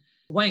it.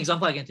 One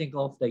example I can think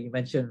of that you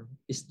mentioned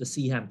is the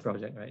Seaham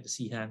project, right? The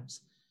Seahams.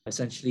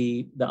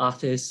 Essentially, the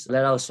artist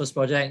let out his first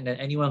project, and then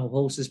anyone who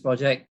holds this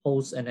project,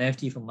 holds an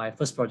NFT from my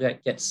first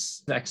project,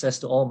 gets access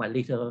to all my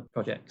later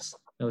projects.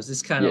 There was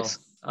this kind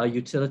of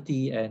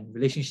utility and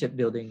relationship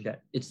building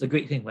that it's a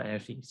great thing about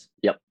NFTs.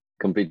 Yep.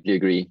 Completely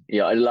agree.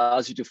 Yeah, it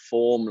allows you to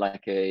form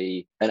like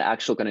an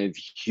actual kind of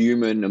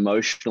human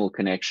emotional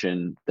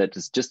connection that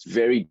is just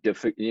very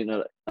different.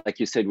 Like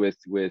you said with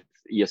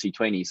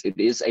ERC20s, it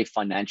is a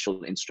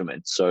financial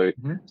instrument. So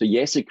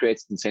yes, it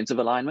creates incentive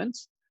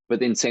alignments, but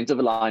the incentive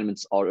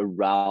alignments are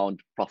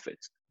around profit.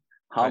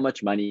 How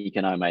much money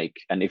can I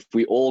make? And if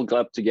we all go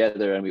up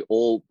together and we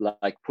all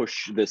like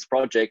push this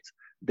project,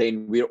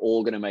 then we're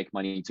all going to make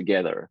money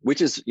together,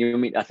 which is,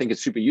 I think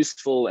it's super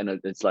useful.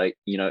 And it's like,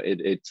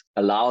 it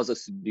allows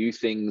us to do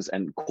things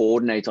and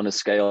coordinate on a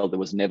scale that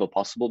was never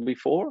possible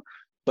before.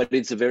 But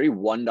it's a very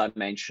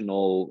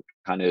one-dimensional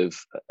kind of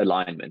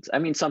alignment. I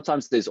mean,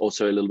 sometimes there's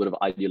also a little bit of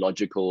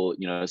ideological,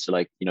 so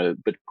like,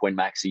 Bitcoin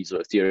maxis or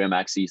Ethereum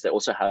maxis, they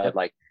also have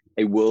like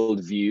a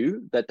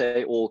worldview that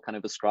they all kind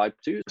of ascribe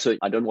to. So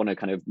I don't want to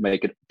kind of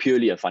make it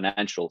purely a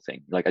financial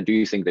thing. Like I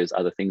do think there's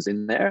other things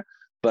in there.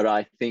 But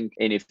I think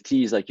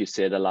NFTs, like you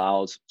said,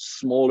 allows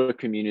smaller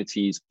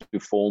communities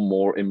to form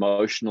more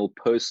emotional,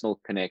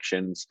 personal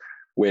connections,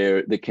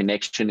 where the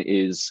connection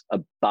is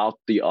about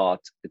the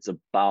art. It's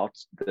about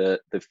the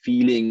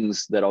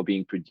feelings that are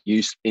being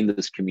produced in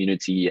this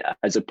community,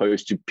 as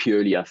opposed to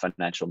purely a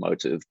financial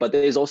motive. But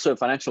there's also a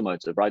financial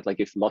motive, right? Like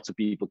if lots of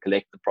people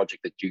collect the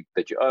project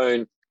that you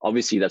own,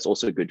 obviously that's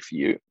also good for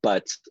you.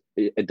 But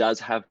it does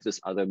have this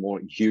other more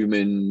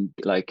human,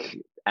 like,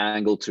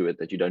 angle to it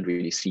that you don't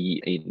really see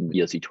in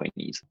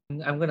ERC20s.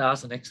 I'm going to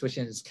ask the next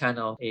question. It's kind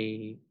of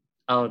a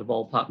out of the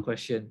ballpark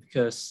question,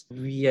 because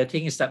we are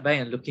taking a step back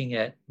and looking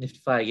at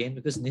Niftify again,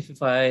 because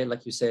Niftify,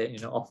 like you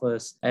said,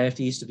 offers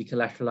NFTs to be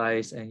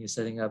collateralized, and you're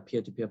setting up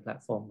peer-to-peer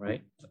platform,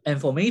 right?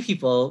 And for many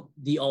people,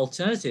 the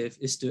alternative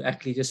is to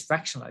actually just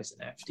fractionalize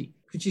an NFT.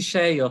 Could you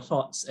share your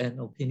thoughts and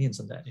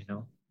opinions on that?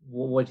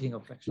 What do you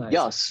think of fractionalization?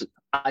 Yes,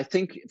 I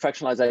think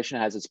fractionalization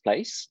has its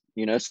place.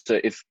 So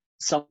if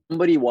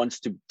somebody wants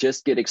to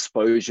just get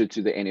exposure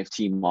to the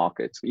NFT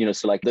market,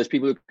 so like those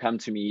people who come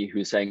to me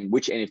who are saying,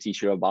 which NFT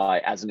should I buy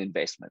as an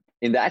investment?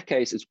 In that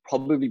case, it's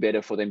probably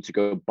better for them to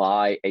go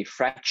buy a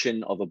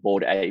fraction of a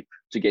Bored Ape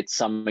to get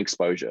some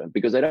exposure,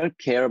 because they don't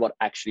care about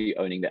actually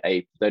owning the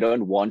ape. They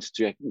don't want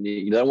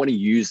to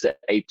use the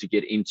ape to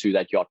get into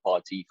that yacht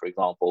party, for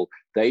example.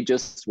 They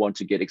just want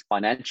to get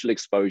financial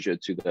exposure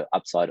to the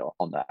upside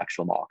on the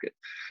actual market.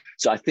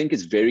 So I think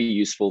it's very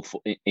useful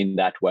in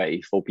that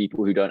way for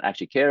people who don't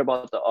actually care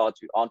about the art,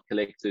 who aren't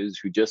collectors,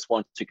 who just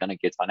want to kind of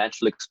get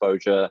financial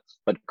exposure,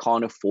 but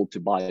can't afford to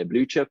buy a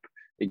blue chip.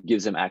 It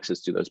gives them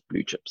access to those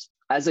blue chips.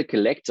 As a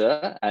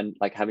collector, and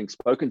like having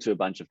spoken to a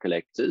bunch of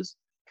collectors,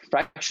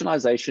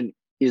 fractionalization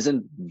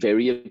isn't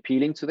very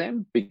appealing to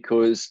them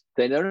because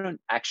they don't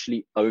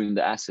actually own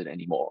the asset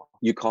anymore.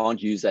 You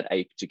can't use that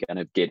ape to kind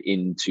of get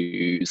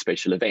into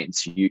special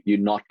events. You're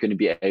not going to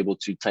be able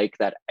to take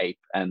that ape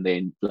and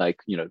then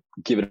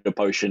give it a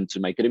potion to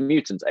make it a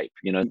mutant ape.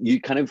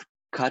 You kind of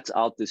cut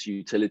out this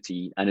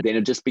utility and then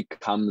it just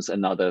becomes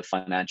another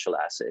financial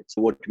asset.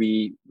 So what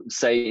we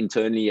say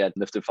internally at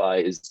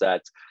Niftify is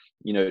that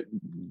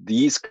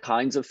these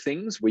kinds of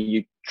things where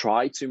you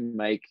try to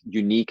make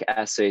unique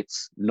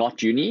assets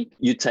not unique,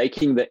 you're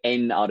taking the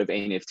N out of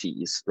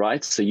NFTs,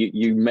 right? So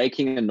you're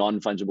making a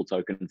non-fungible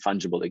token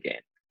fungible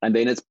again. And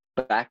then it's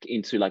back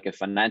into like a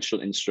financial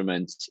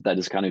instrument that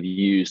is kind of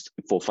used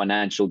for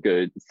financial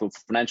good, for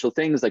financial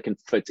things that can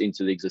fit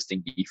into the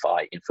existing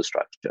DeFi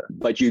infrastructure.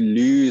 But you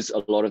lose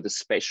a lot of the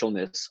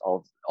specialness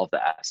of the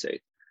asset.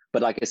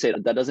 But like I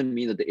said, that doesn't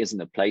mean that there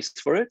isn't a place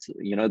for it.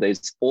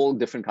 There's all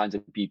different kinds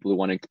of people who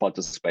want to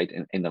participate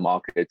in the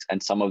market,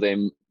 and some of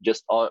them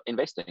just are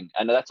investing.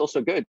 And that's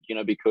also good,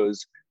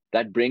 because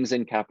that brings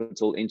in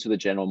capital into the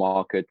general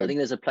market. I think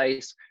there's a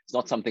place. It's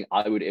not something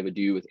I would ever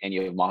do with any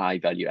of my high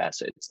value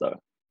assets,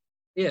 though.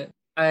 Yeah,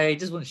 I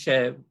just want to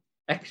share.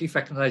 Actually,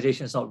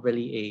 fractionalization is not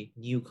really a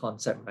new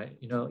concept, right?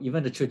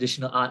 Even the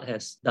traditional art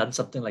has done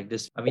something like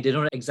this. I mean, they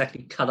don't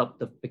exactly cut up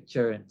the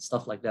picture and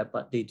stuff like that,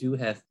 but they do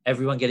have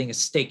everyone getting a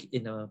stake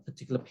in a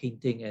particular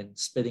painting and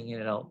splitting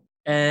it out.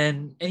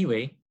 And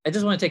anyway, I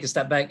just want to take a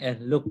step back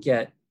and look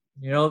at,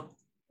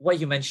 what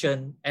you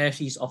mentioned.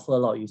 NFTs offer a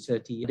lot of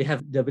utility. They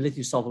have the ability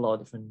to solve a lot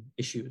of different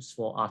issues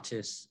for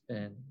artists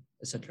and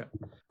etc.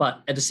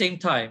 But at the same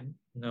time,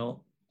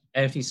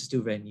 NFTs are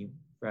still very new.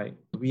 Right.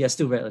 We are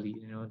still very early,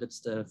 that's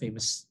the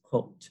famous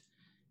quote.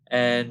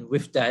 And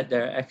with that,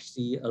 there are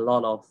actually a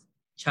lot of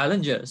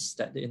challenges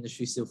that the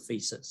industry still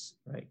faces,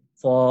 right?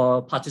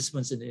 For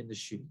participants in the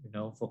industry,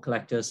 for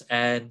collectors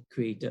and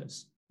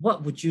creators.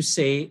 What would you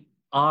say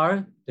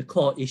are the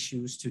core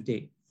issues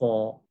today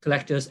for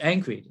collectors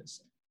and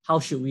creators? How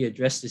should we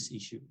address these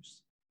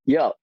issues?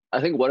 Yeah. I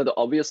think one of the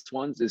obvious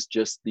ones is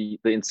just the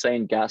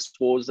insane gas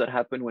wars that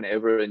happen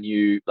whenever a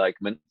new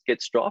mint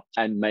gets dropped,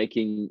 and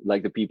making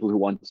the people who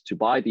want to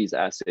buy these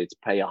assets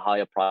pay a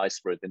higher price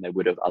for it than they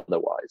would have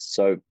otherwise.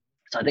 So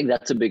I think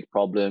that's a big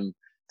problem.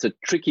 It's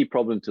a tricky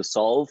problem to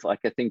solve. I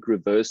think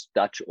reverse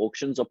Dutch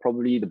auctions are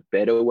probably the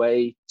better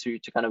way to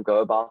kind of go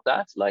about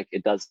that.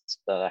 It does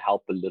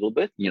help a little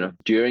bit.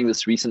 During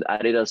this recent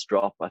Adidas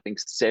drop, I think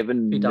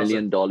 $7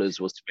 million was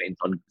spent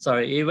on.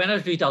 Sorry, it went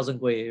at 3,000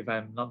 Gwei, if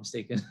I'm not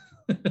mistaken.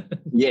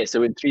 Yeah,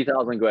 so in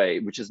 3,000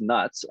 Gwei, which is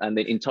nuts. And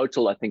then in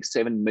total, I think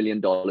 $7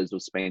 million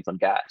was spent on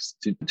gas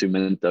to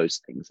mint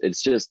those things.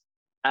 It's just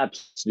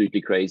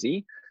absolutely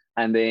crazy.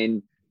 And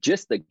then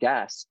just the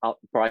gas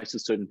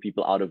prices certain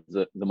people out of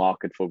the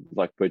market for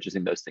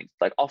purchasing those things.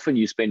 Often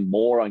you spend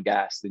more on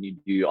gas than you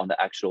do on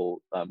the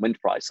actual mint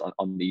price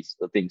on these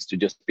things to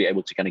just be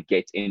able to kind of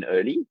get in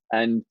early.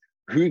 And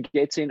who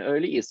gets in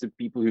early is the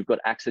people who've got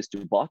access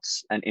to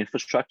bots and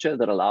infrastructure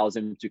that allows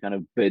them to kind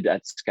of bid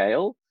at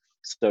scale.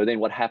 So then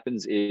what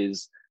happens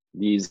is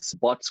these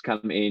bots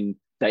come in,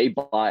 they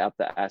buy up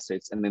the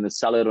assets, and then they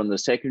sell it on the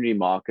secondary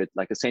market,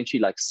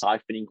 essentially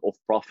siphoning off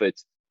profit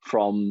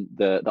from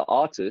the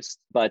artist.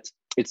 But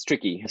it's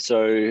tricky.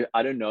 So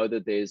I don't know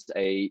that there's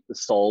a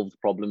solved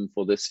problem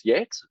for this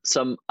yet.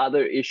 Some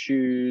other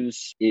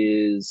issues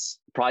is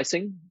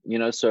pricing,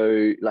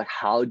 so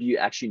how do you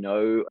actually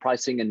know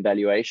pricing and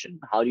valuation?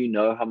 How do you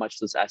know how much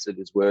this asset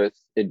is worth?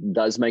 It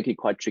does make it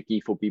quite tricky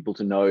for people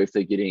to know if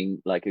they're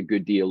getting a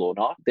good deal or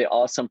not. There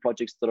are some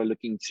projects that are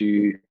looking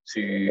to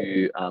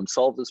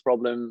solve this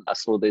problem. I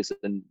saw there's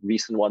a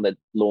recent one that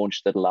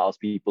launched that allows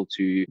people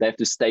they have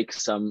to stake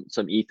some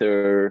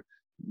ether,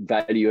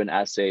 value an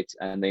asset,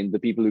 and then the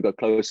people who got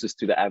closest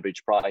to the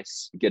average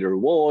price get a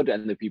reward,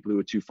 and the people who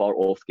are too far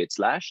off get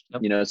slashed.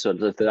 Yep. So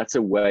that's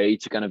a way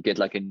to kind of get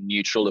a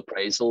neutral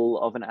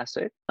appraisal of an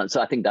asset. And so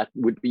I think that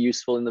would be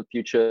useful in the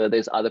future.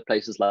 There's other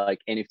places like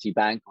NFT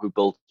Bank who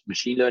built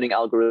machine learning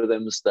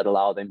algorithms that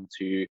allow them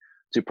to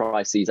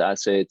price these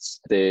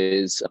assets.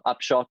 There's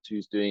Upshot,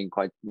 who's doing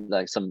quite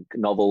some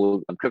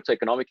novel crypto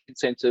economic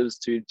incentives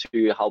to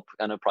help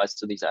kind of price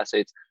these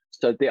assets.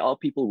 So there are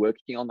people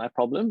working on that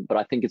problem, but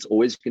I think it's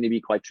always going to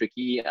be quite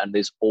tricky. And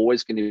there's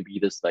always going to be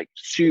this like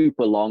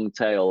super long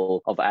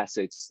tail of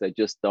assets that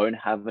just don't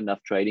have enough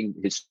trading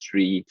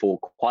history for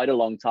quite a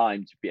long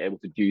time to be able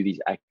to do these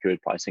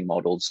accurate pricing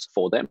models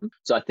for them.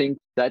 So I think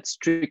that's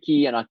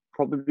tricky. And I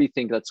probably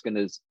think that's going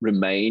to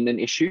remain an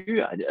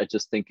issue. I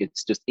just think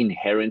it's just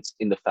inherent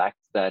in the fact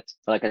that,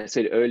 like I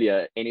said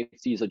earlier,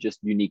 NFTs are just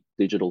unique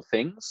digital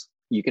things.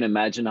 You can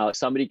imagine how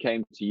somebody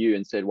came to you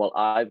and said, well,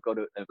 I've got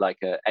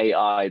a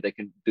AI that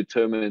can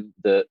determine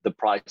the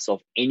price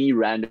of any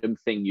random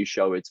thing you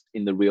show it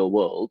in the real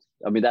world.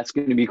 I mean, that's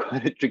going to be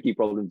quite a tricky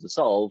problem to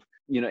solve.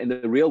 You know, in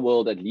the real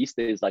world, at least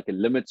there's like a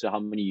limit to how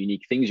many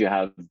unique things you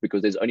have,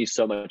 because there's only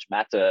so much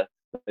matter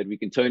that we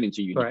can turn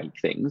into unique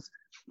things.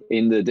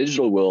 In the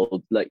digital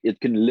world, like it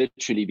can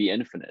literally be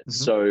infinite. Mm-hmm.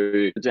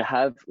 So to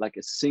have like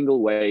a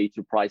single way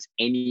to price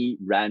any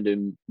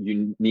random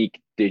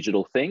unique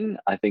digital thing,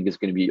 I think is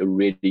going to be a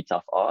really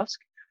tough ask.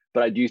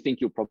 But I do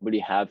think you'll probably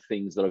have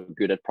things that are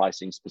good at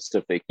pricing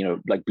specific, you know,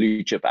 like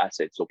blue chip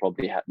assets, or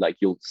probably have like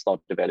you'll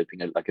start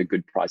developing a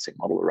good pricing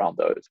model around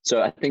those.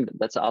 So I think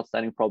that's an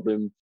outstanding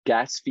problem.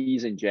 Gas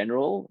fees in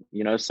general,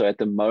 you know, so at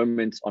the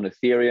moment on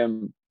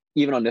Ethereum,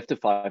 even on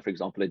Niftify, for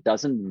example, it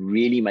doesn't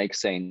really make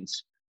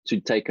sense to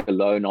take a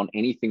loan on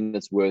anything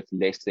that's worth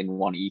less than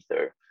 1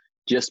 Ether,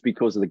 just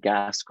because of the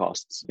gas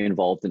costs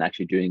involved in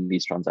actually doing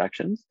these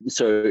transactions.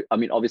 So, I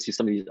mean, obviously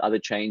some of these other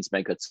chains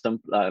make it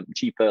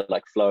cheaper,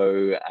 like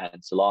Flow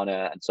and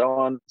Solana and so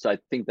on. So I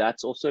think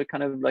that's also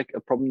kind of like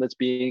a problem that's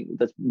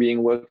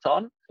being worked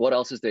on. What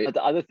else is there?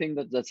 The other thing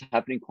that's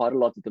happening quite a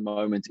lot at the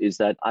moment is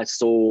that I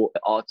saw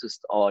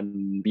artists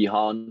on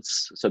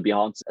Behance. So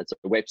Behance, it's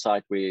a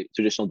website where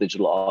traditional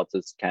digital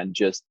artists can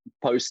just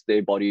post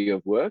their body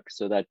of work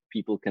so that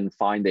people can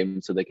find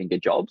them so they can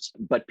get jobs.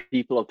 But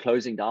people are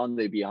closing down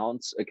their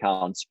Behance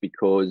accounts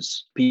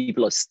because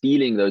people are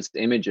stealing those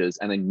images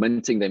and then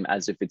minting them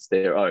as if it's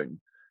their own.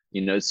 You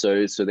know,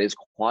 so there's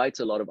quite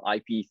a lot of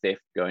IP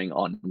theft going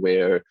on,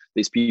 where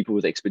there's people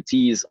with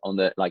expertise on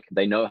the, like,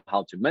 they know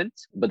how to mint,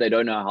 but they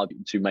don't know how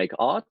to make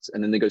art.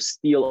 And then they go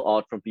steal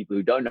art from people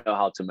who don't know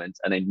how to mint,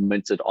 and then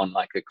mint it on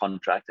like a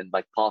contract and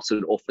like pass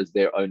it off as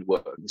their own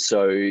work.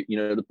 So, you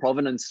know, the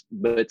provenance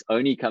bit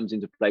only comes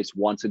into place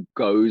once it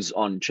goes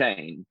on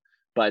chain.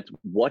 But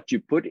what you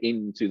put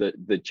into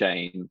the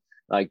chain,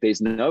 like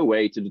there's no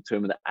way to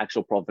determine the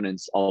actual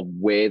provenance of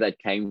where that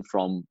came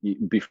from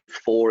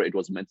before it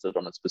was minted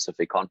on a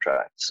specific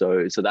contract.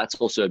 So that's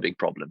also a big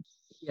problem.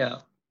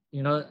 Yeah,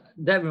 you know,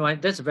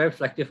 that's very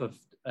reflective of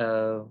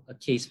a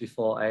case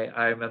before.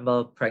 I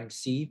remember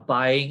Pranksy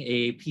buying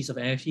a piece of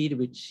NFT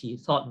which he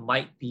thought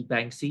might be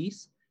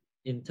Banksy's.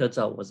 It turns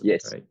out it wasn't.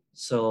 Yes. Right?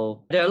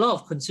 So there are a lot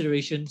of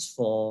considerations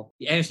for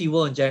the NFT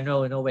world in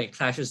general, you know, when it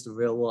clashes the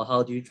real world.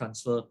 How do you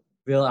transfer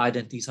real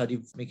identities? How do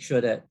you make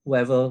sure that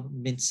whoever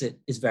mints it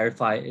is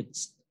verified,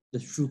 it's the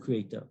true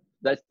creator?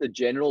 That's the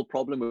general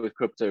problem with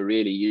crypto,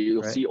 really.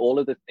 You'll see all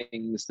of the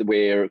things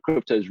where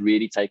crypto is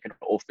really taken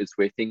off is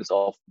where things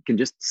can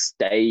just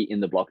stay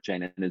in the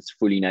blockchain and it's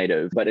fully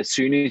native. But as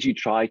soon as you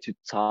try to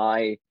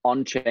tie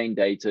on-chain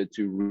data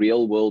to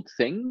real world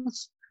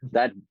things,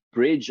 that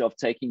bridge of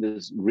taking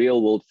this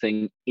real world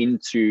thing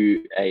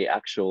into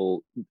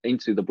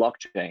the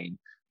blockchain,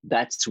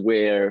 that's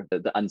where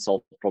the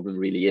unsolved problem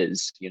really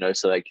is, you know.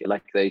 So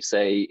like they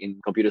say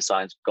in computer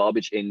science,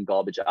 garbage in,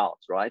 garbage out,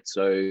 right?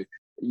 So,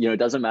 you know, it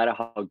doesn't matter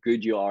how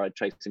good you are at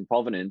tracing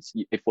provenance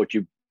if what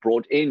you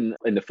brought in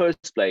the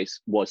first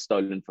place was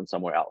stolen from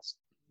somewhere else.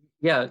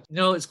 Yeah, you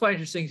know, it's quite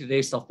interesting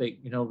today's topic.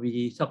 You know,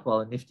 we talk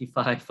about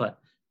Niftify, but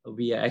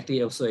we are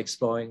actually also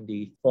exploring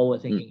the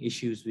forward-thinking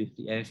issues with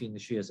the NFT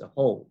industry as a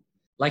whole.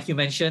 Like you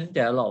mentioned,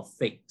 there are a lot of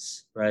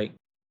fakes, right?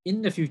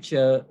 In the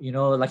future, you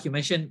know, like you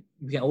mentioned,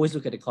 you can always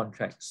look at the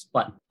contracts,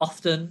 but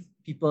often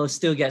people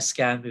still get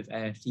scammed with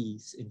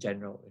NFTs in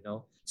general, you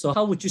know. So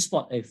how would you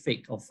spot a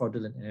fake or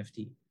fraudulent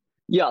NFT?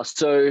 Yeah,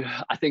 so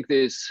I think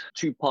there's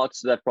two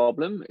parts to that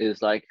problem.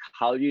 Is like,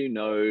 how do you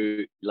know,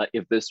 like,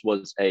 if this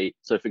was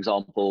so for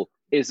example,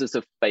 is this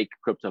a fake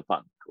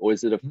CryptoPunk or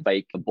is it a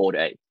fake Bored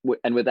Ape?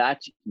 And with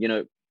that, you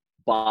know,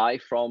 buy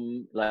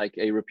from like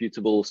a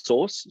reputable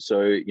source.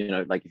 So, you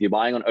know, like if you're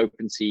buying on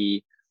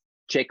OpenSea,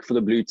 check for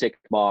the blue tick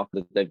mark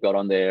that they've got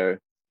on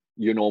there.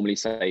 You're normally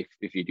safe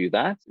if you do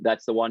that.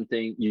 That's the one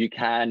thing you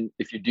can,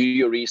 if you do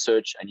your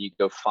research and you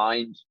go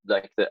find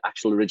like the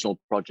actual original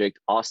project,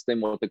 ask them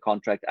what the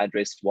contract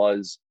address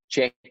was,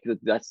 check that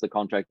that's the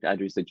contract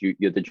address that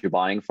you're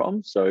buying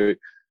from. So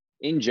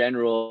in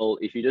general,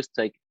 if you just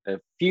take a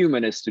few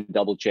minutes to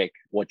double check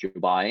what you're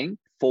buying,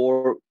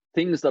 for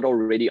things that are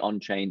already on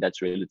chain,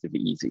 that's relatively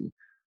easy.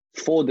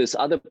 For this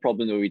other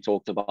problem that we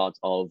talked about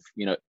of,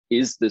 you know,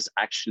 is this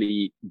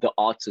actually the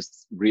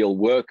artist's real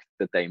work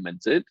that they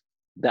minted?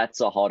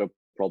 That's a harder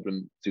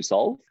problem to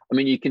solve. I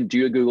mean, you can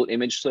do a Google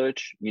image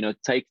search, you know,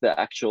 take the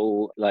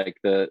actual, like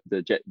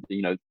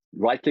you know,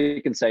 right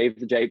click and save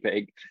the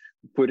JPEG,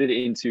 put it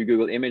into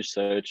Google image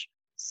search,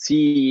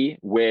 see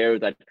where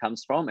that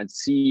comes from and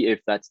see if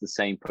that's the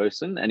same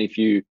person. And if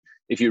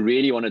if you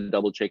really want to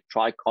double check,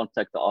 try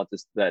contact the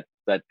artist that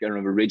kind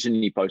of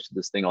originally posted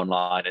this thing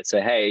online and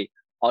say, hey,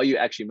 are you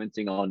actually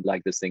minting on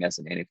like this thing as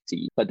an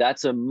NFT? But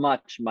that's a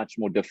much, much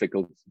more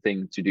difficult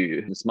thing to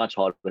do. It's much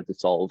harder to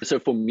solve. So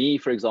for me,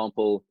 for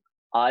example,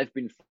 I've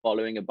been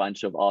following a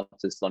bunch of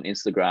artists on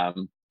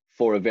Instagram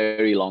for a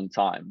very long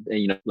time, and,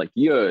 you know, like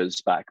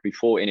years back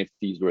before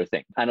NFTs were a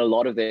thing. And a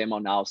lot of them are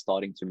now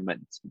starting to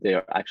mint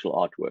their actual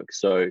artwork.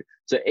 So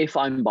if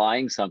I'm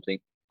buying something,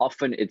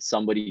 often it's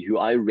somebody who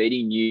I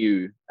already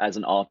knew as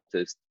an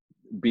artist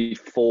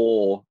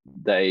before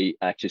they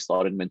actually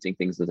started minting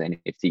things as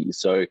NFTs.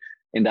 So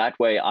in that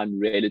way, I'm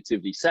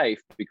relatively safe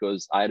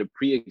because I had a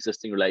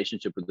pre-existing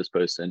relationship with this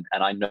person,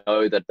 and I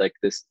know that like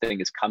this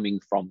thing is coming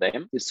from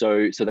them.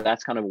 So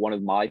that's kind of one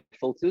of my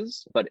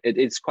filters, but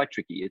it's quite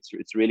tricky.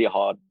 It's really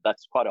hard.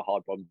 That's quite a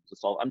hard problem to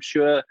solve. I'm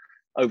sure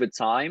over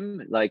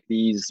time, like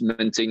these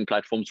minting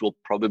platforms will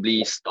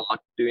probably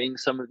start doing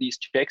some of these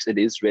checks. It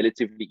is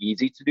relatively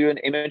easy to do an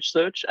image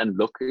search and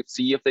look and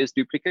see if there's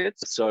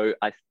duplicates. So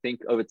I think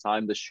over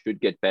time, this should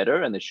get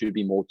better and there should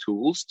be more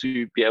tools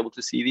to be able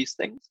to see these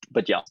things.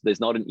 But yeah, there's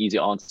not an easy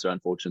answer,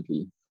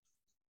 unfortunately.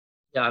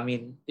 Yeah, I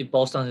mean, it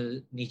boils down to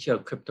the nature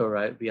of crypto,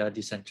 right? We are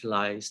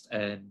decentralized,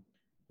 and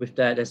with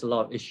that, there's a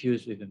lot of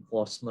issues with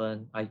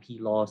enforcement, IP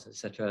laws,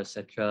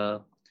 etc.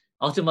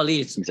 Ultimately,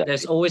 exactly.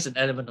 There's always an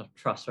element of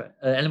trust, right?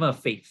 An element of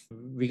faith,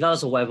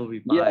 regardless of whatever we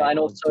buy. Yeah, and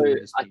also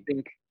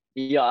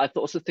I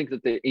also think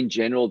that in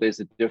general, there's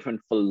a different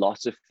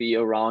philosophy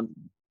around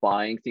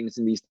buying things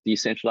in these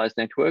decentralized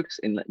networks.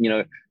 And, you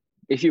know,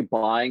 if you're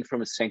buying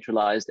from a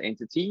centralized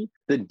entity,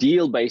 the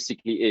deal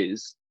basically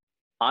is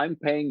I'm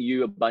paying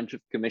you a bunch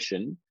of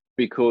commission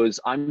because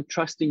I'm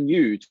trusting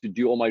you to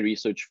do all my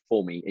research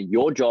for me. And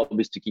your job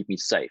is to keep me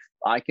safe.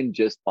 I can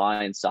just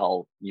buy and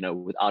sell, you know,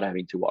 without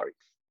having to worry.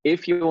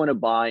 If you want to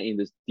buy in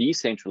this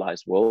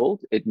decentralized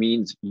world, it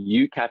means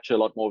you capture a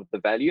lot more of the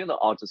value and the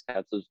artist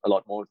captures a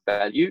lot more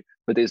value,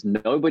 but there's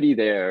nobody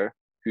there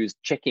who's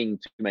checking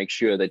to make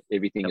sure that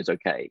everything is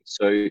okay.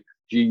 So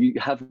you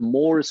have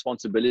more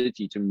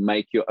responsibility to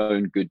make your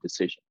own good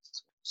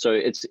decisions. So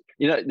it's,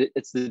 you know,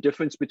 it's the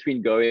difference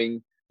between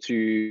going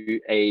to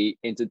a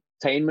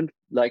entertainment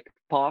like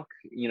park,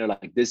 you know,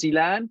 like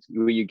Disneyland,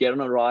 where you get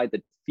on a ride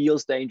that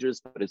feels dangerous,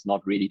 but it's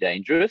not really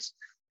dangerous,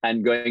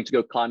 and going to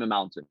go climb a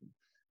mountain.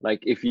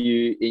 Like if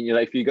you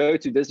go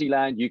to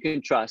Disneyland, you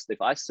can trust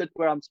if I sit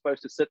where I'm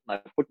supposed to sit and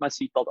I put my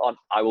seatbelt on,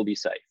 I will be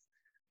safe.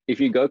 If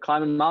you go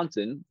climb a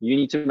mountain, you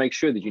need to make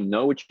sure that you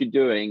know what you're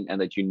doing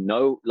and that you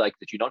know, like,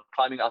 that you're not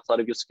climbing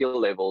outside of your skill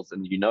levels,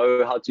 and you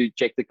know how to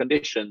check the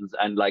conditions,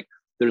 and like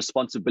the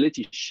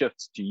responsibility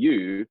shifts to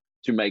you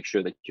to make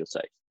sure that you're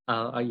safe.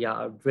 Yeah,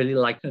 I really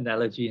like the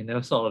analogy, and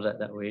never thought of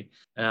that way.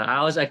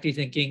 I was actually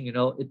thinking, you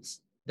know,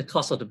 it's the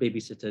cost of the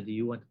babysitter. Do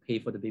you want to pay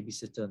for the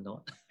babysitter or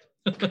not?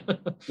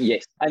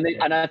 Yes,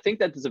 and I think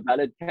that is a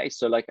valid case.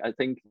 So like I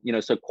think, you know,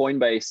 so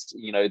Coinbase,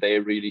 you know,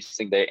 they're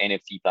releasing their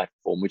NFT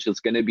platform, which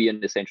is going to be a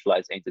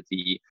decentralized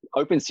entity.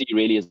 OpenSea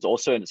really is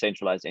also a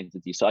decentralized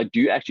entity. So I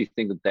do actually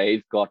think that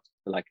they've got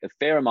like a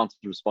fair amount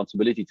of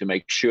responsibility to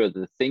make sure that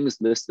the things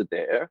listed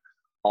there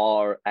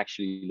are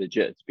actually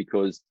legit,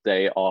 because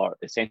they are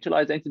a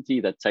centralized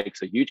entity that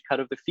takes a huge cut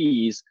of the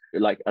fees,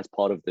 like as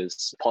part of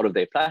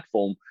their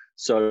platform.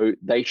 So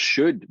they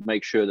should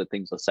make sure that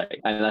things are safe.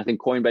 And I think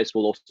Coinbase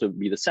will also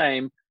be the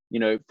same, you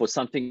know, for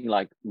something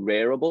like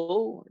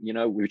Rarible, you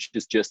know, which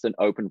is just an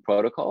open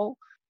protocol.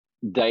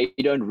 They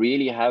don't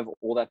really have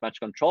all that much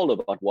control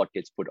about what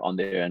gets put on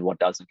there and what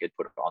doesn't get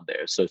put on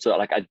there. So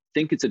like, I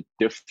think it's a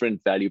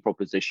different value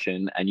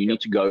proposition, and you need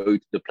to go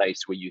to the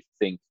place where you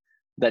think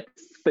that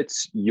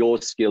fits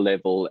your skill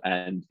level,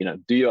 and, you know,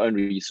 do your own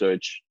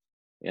research.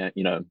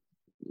 You know,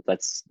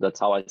 that's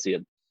how I see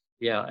it.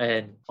 Yeah,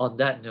 and on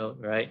that note,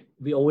 right,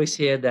 we always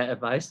hear that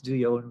advice: do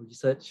your own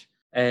research.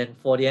 And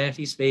for the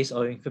NFT space,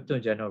 or in crypto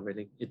in general,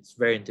 really, it's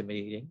very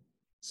intimidating.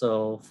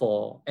 So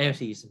for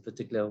NFTs in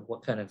particular,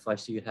 what kind of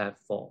advice do you have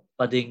for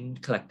budding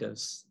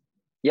collectors?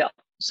 Yeah,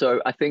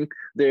 so I think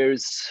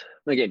there's,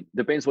 again,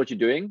 depends what you're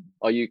doing.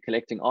 Are you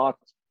collecting art?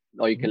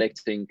 Are you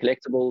collecting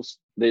collectibles?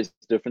 There's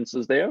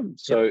differences there.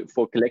 So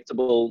for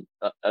collectible,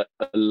 a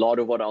lot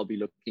of what I'll be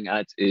looking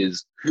at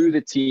is who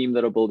the team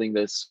that are building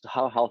this,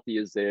 how healthy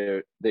is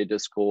their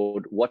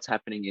Discord, what's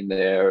happening in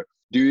there.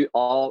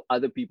 Are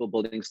other people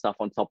building stuff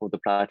on top of the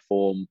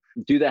platform?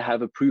 Do they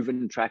have a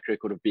proven track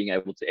record of being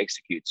able to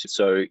execute?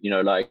 So, you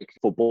know, like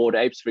for Bored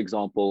Apes, for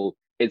example,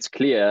 it's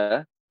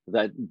clear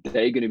that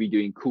they're going to be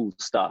doing cool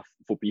stuff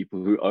for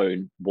people who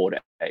own Bored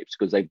Apes,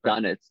 because they've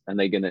done it, and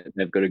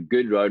they've got a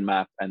good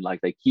roadmap, and like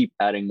they keep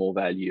adding more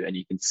value, and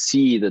you can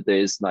see that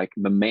there's like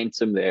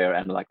momentum there,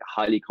 and like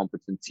a highly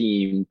competent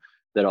team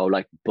that are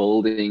like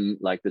building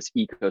like this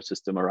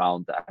ecosystem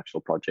around the actual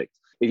project.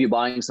 If you're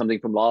buying something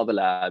from Lava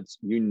Labs,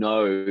 you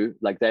know,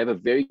 like they have a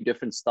very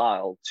different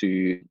style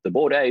to the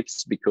Bored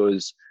Apes,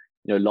 because,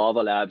 you know,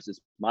 Lava Labs is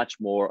much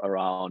more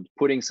around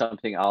putting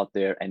something out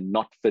there and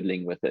not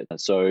fiddling with it.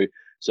 So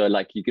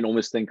like you can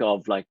almost think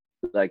of like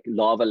like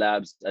Lava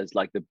Labs as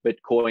like the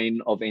Bitcoin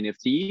of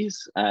NFTs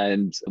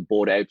and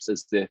Bored Apes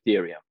as the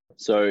Ethereum.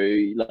 So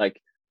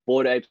like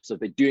Bored Apes, so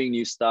they're doing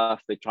new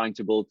stuff, they're trying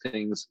to build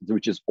things,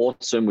 which is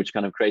awesome, which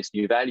kind of creates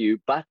new value,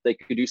 but they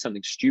could do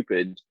something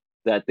stupid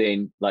that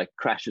then like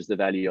crashes the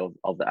value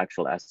of the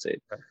actual asset.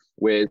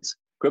 Whereas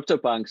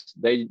CryptoPunks,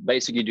 they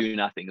basically do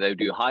nothing. They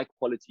do high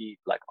quality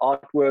like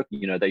artwork.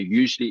 They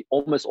usually,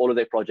 almost all of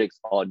their projects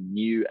are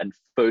new and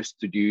first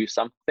to do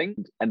something,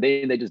 and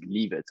then they just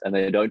leave it and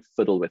they don't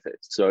fiddle with it.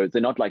 So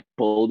they're not like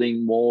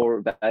building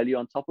more value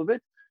on top of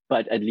it,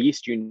 but at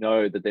least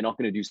that they're not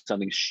going to do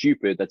something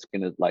stupid that's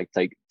going to like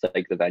take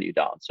the value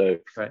down. So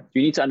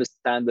you need to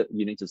understand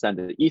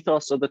the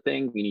ethos of the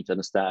thing. You need to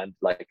understand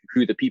like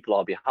who the people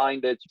are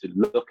behind it, to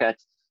look at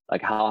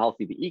like how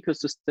healthy the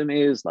ecosystem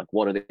is, like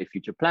what are their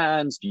future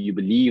plans? Do you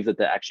believe that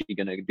they're actually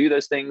going to do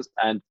those things?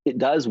 And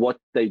does what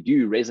they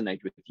do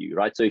resonate with you,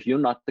 right? So if you're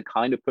not the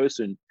kind of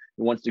person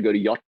who wants to go to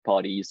yacht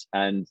parties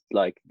and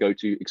like go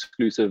to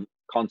exclusive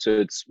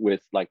concerts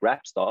with like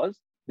rap stars,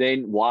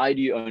 then why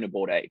do you own a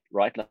Bored Ape,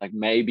 right? Like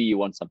maybe you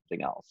want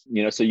something else,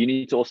 so you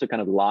need to also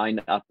kind of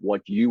line up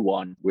what you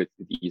want with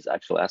these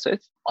actual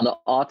assets. On the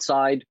art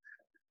side,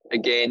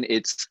 again,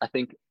 I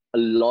think a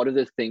lot of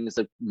the things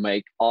that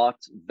make art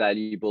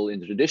valuable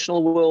in the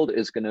traditional world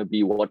is going to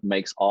be what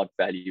makes art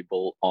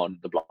valuable on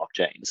the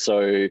blockchain.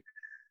 So,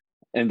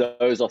 and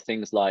those are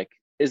things like,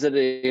 is it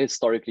a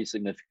historically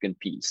significant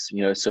piece?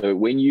 So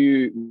when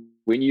you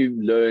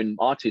learn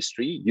art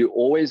history, you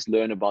always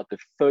learn about the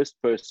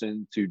first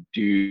person to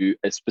do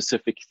a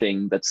specific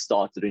thing that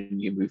started a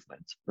new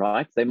movement,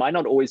 right? They might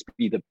not always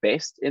be the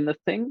best in the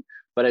thing,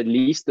 but at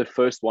least the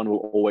first one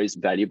will always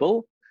be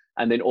valuable.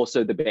 And then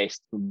also the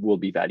best will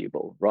be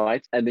valuable,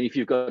 right? And then if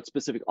you've got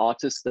specific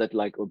artists that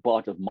like are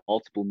part of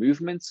multiple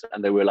movements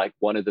and they were like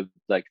one of the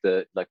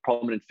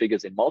prominent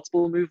figures in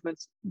multiple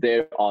movements,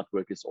 their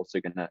artwork is also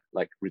going to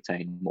like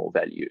retain more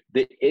value.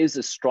 There is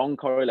a strong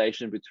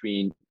correlation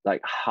between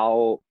like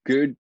how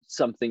good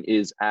something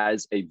is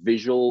as a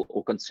visual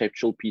or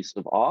conceptual piece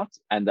of art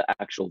and the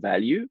actual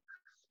value.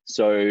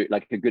 So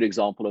like a good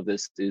example of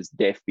this is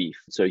Def Beef.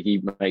 So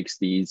he makes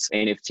these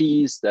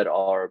NFTs that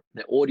are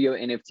the audio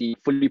NFT,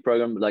 fully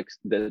programmed. Like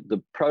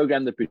the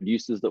program that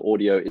produces the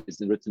audio is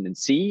written in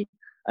C,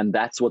 and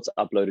that's what's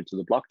uploaded to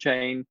the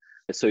blockchain.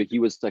 So he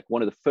was like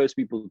one of the first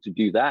people to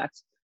do that.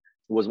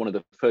 Was one of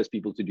the first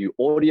people to do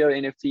audio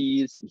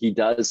NFTs. He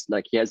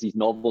has these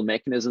novel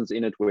mechanisms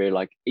in it where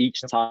like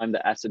each time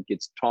the asset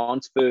gets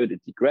transferred,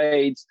 it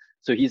degrades.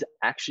 So he's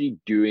actually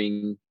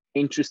doing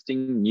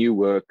interesting new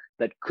work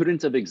that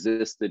couldn't have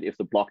existed if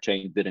the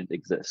blockchain didn't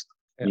exist.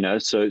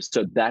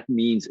 So that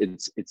means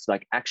it's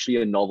like actually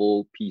a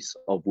novel piece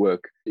of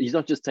work. He's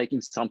not just taking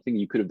something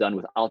you could have done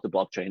without the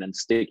blockchain and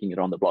sticking it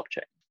on the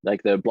blockchain.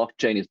 Like the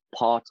blockchain is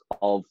part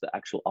of the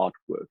actual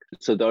artwork.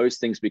 So those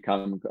things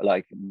become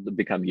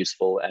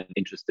useful and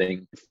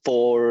interesting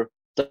for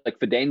like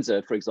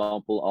Fidenza, for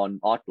example,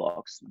 on Art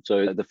Blocks.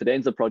 So the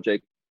Fidenza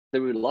project,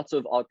 there were lots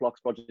of Art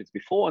Blocks projects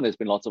before, and there's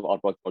been lots of Art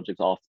Blocks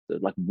projects after.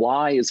 Like,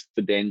 why is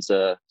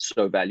Fidenza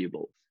so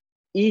valuable?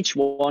 Each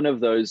one of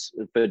those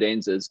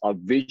Fidenzas are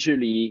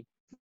visually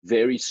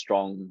very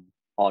strong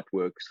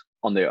artworks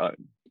on their own.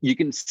 You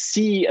can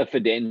see a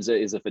Fidenza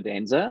is a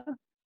Fidenza,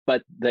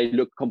 but they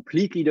look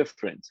completely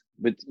different.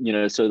 But,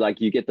 so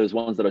like you get those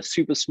ones that are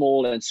super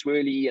small and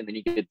swirly, and then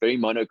you get very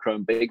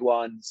monochrome big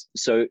ones.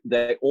 So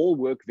they all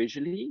work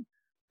visually.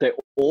 They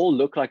all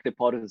look like they're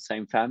part of the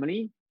same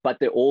family, but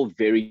they're all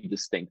very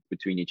distinct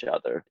between each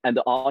other. And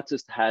the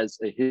artist has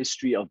a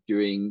history of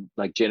doing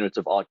like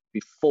generative art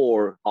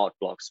before Art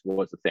Blocks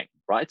was a thing,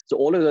 right? So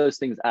all of those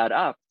things add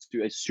up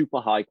to a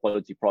super high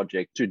quality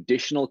project.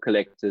 Traditional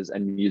collectors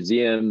and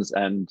museums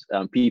and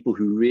people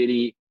who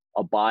really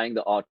are buying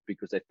the art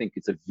because they think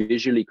it's a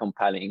visually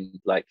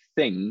compelling like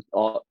thing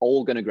are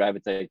all going to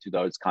gravitate to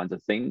those kinds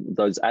of things,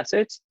 those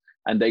assets.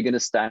 And they're going to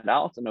stand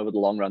out, and over the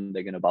long run,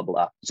 they're going to bubble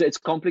up. So it's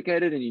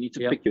complicated, and you need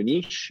to pick your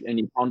niche, and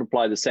you can't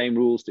apply the same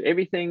rules to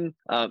everything.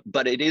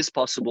 But it is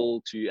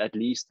possible to at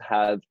least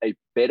have a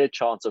better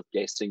chance of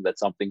guessing that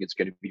something is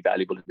going to be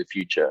valuable in the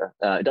future.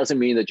 It doesn't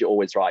mean that you're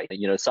always right.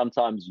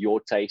 Sometimes your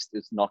taste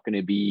is not going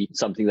to be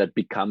something that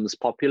becomes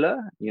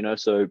popular.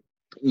 So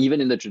even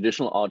in the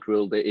traditional art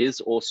world,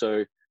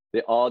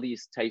 there are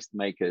these taste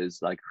makers,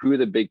 like who are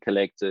the big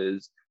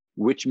collectors,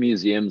 which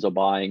museums are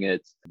buying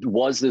it,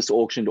 was this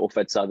auctioned off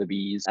at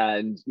Sotheby's,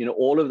 and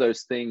all of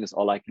those things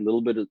are like a little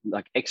bit of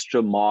like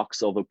extra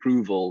marks of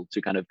approval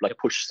to kind of like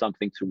push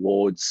something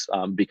towards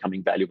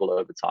becoming valuable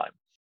over time.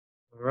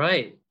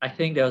 Right. I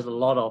think there was a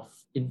lot of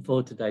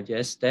info to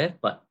digest there,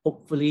 but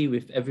hopefully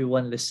with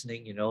everyone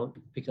listening,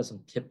 pick up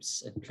some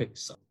tips and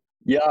tricks.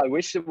 Yeah, I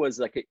wish it was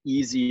like an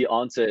easy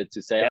answer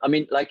to say. I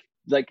mean, like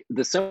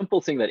the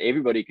simple thing that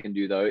everybody can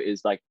do though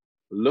is like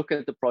look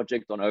at the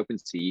project on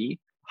OpenSea.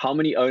 How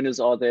many owners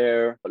are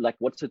there? Like,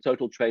 what's the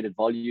total traded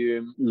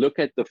volume? Look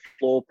at the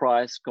floor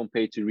price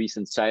compared to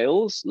recent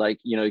sales. Like,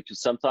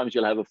 because sometimes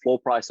you'll have a floor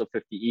price of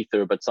 50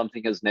 Ether, but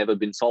something has never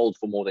been sold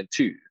for more than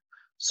 2.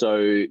 So,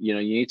 you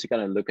need to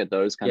kind of look at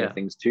those kind of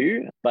things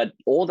too. But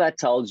all that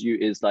tells you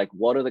is like,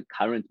 what are the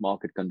current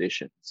market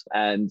conditions?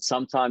 And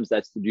sometimes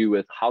that's to do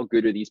with how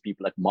good are these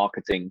people at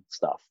marketing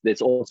stuff.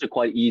 It's also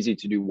quite easy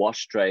to do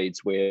wash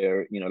trades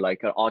where,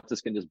 like an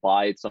artist can just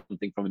buy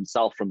something from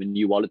himself from a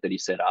new wallet that he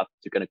set up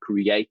to kind of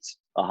create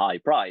a high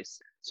price.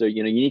 So,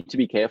 you need to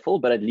be careful,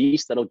 but at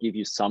least that'll give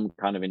you some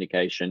kind of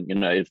indication,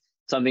 if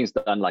something's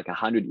done like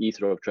 100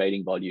 ether of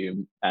trading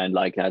volume and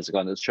like has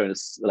kind of shown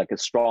us like a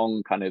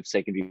strong kind of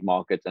secondary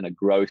market and a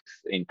growth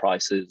in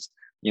prices,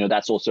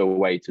 that's also a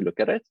way to look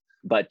at it.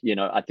 But,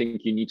 I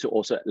think you need to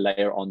also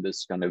layer on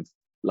this kind of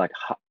like,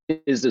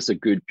 is this a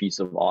good piece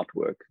of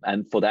artwork?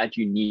 And for that,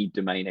 you need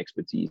domain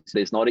expertise.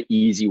 There's not an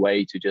easy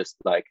way to just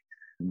like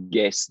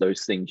guess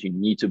those things. You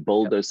need to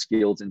build those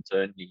skills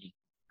internally.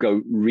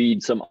 Go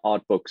read some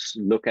art books,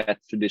 look at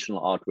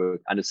traditional artwork,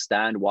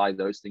 understand why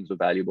those things were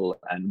valuable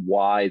and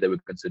why they were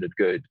considered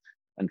good,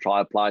 and try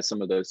apply some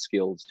of those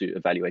skills to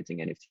evaluating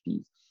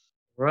NFTs.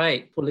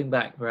 Right. Pulling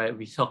back, right?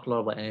 We talked a lot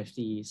about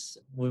NFTs,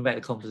 moving back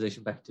the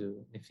conversation back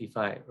to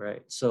Nifty-Fi,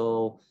 right?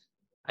 So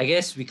I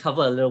guess we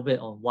cover a little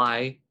bit on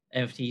why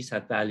NFTs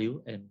have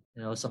value and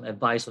some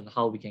advice on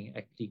how we can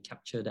actually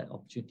capture that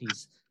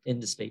opportunities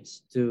in the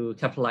space to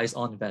capitalize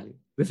on value.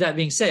 With that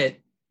being said,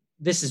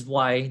 this is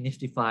why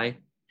Nifty-Fi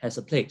has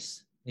a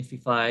place.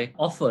 Nifty-Fi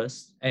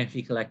offers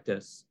NFT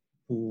collectors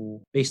who,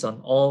 based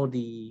on all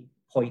the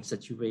points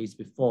that you raised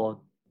before,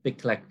 big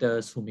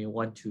collectors who may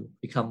want to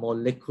become more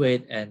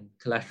liquid and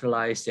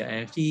collateralize their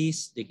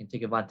NFTs, they can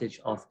take advantage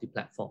of the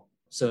platform.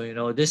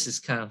 So, this is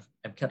kind of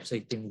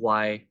encapsulating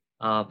why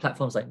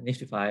platforms like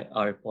Nifty-Fi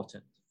are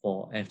important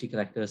for NFT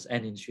collectors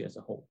and industry as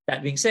a whole.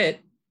 That being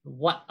said,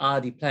 what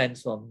are the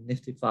plans from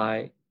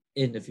Nifty-Fi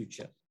in the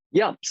future?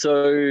 Yeah,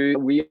 so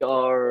we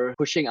are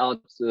pushing out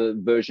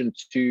version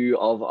 2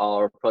 of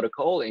our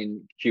protocol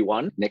in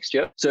Q1 next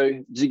year. So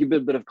to give a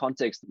bit of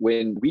context,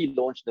 when we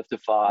launched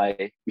Nifty-Fi,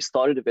 we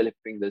started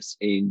developing this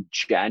in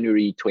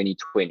January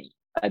 2020.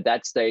 At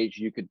that stage,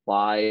 you could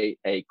buy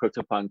a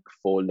CryptoPunk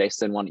for less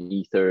than 1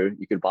 Ether.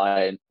 You could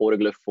buy an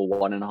Autoglyph for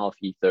 1.5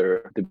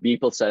 Ether. The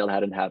Beeple sale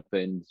hadn't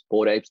happened.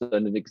 Bored Apes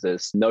didn't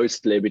exist. No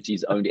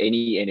celebrities owned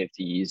any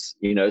NFTs.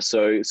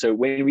 So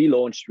when we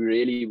launched,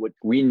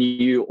 we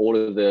knew all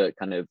of the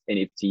kind of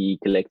NFT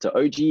collector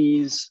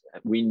OGs.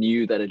 We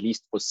knew that at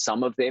least for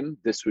some of them,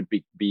 this would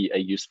be a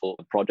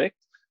useful project.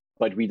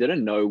 But we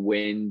didn't know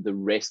when the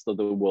rest of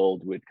the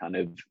world would kind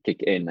of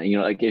kick in.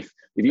 Like if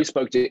you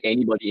spoke to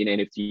anybody in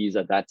NFTs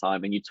at that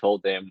time and you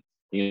told them,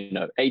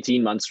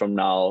 18 months from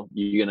now,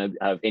 you're going to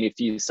have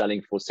NFTs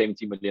selling for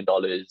 $70 million.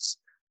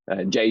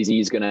 Jay-Z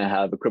is going to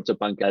have a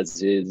CryptoPunk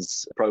as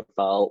his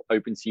profile.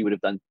 OpenSea would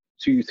have done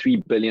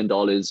 $2-3 billion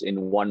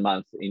in 1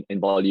 month in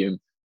volume.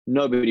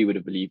 Nobody would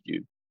have believed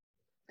you.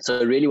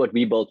 So really what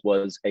we built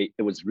was it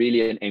was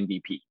really an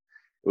MVP.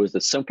 It was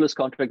the simplest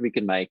contract we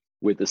can make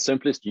with the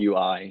simplest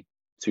UI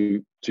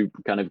to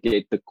kind of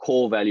get the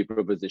core value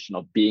proposition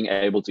of being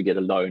able to get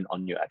a loan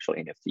on your actual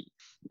NFT.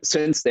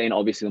 Since then,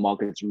 obviously, the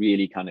market's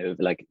really kind of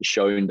like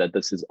shown that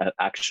this is an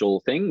actual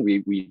thing.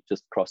 We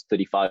just crossed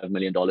 $35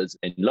 million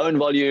in loan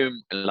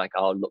volume, and like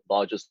our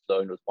largest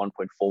loan was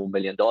 $1.4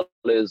 million on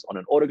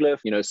an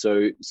Autoglyph.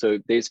 So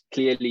there's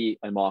clearly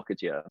a market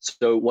here.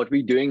 So what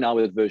we're doing now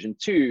with version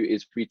 2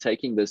 is we're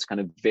taking this kind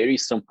of very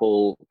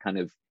simple kind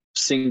of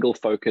single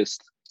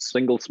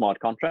smart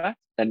contract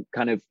and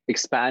kind of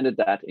expanded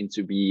that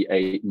into be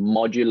a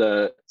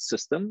modular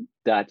system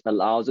that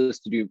allows us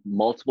to do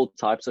multiple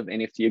types of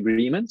NFT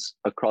agreements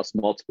across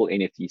multiple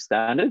NFT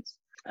standards,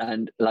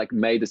 and like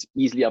made this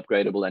easily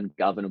upgradable and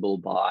governable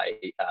by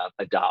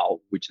a DAO,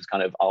 which is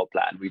kind of our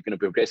plan. We're going to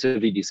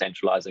progressively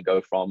decentralize and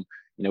go from,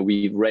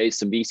 we've raised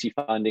some VC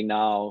funding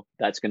now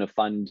that's going to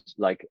fund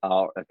like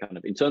our kind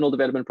of internal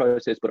development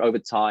process, but over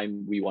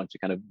time we want to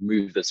kind of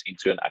move this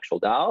into an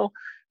actual DAO.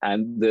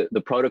 And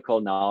the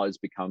protocol now has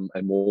become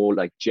a more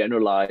like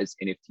generalized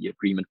NFT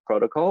agreement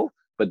protocol,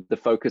 but the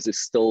focus is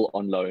still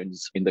on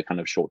loans in the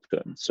kind of short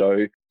term.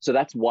 So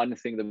that's one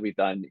thing that we've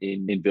done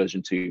in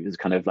version 2 is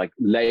kind of like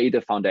lay the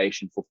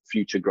foundation for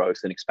future growth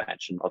and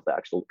expansion of the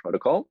actual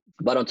protocol.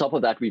 But on top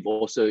of that, we've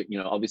also,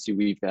 obviously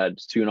we've had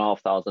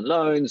 2,500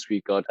 loans.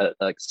 We've got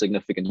a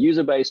significant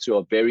user base who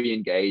are very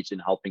engaged in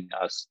helping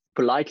us,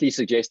 politely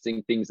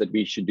suggesting things that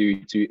we should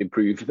do to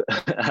improve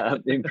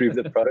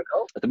the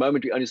protocol. At the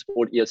moment, we only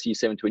support ERC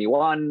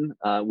 721.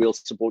 We'll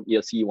support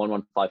ERC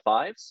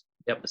 1155s.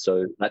 Yep.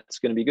 So that's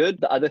going to be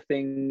good. The other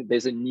thing,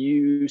 there's a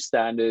new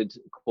standard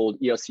called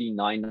ERC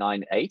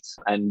 998,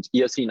 and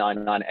ERC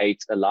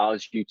 998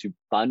 allows you to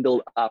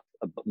bundle up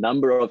a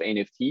number of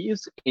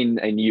NFTs in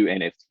a new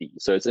NFT.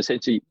 So it's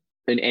essentially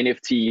an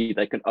NFT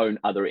that can own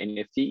other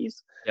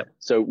NFTs. Yep.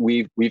 So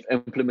we've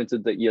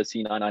implemented the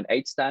ERC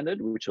 998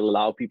 standard, which will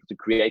allow people to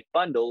create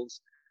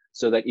bundles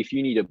so that if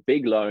you need a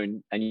big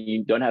loan and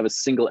you don't have a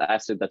single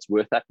asset that's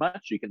worth that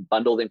much, you can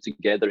bundle them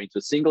together into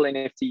a single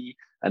NFT,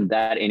 and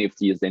that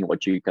NFT is then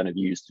what you kind of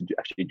use to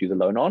actually do the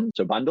loan on.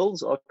 So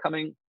bundles are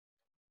coming.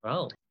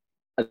 Wow.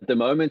 At the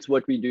moment,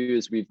 what we do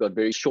is we've got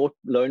very short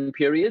loan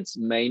periods,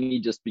 mainly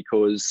just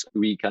because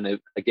we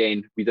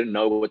we don't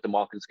know what the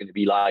market is going to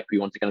be like. We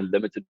want to kind of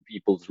limit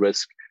people's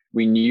risk.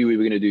 We knew we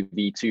were going to do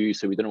V2,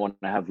 so we didn't want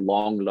to have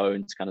long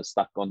loans kind of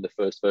stuck on the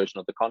first version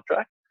of the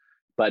contract.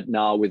 But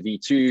now with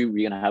V2,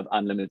 we're going to have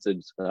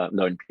unlimited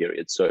loan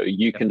periods. So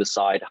you can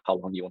decide how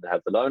long you want to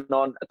have the loan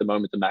on. At the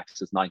moment, the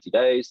max is 90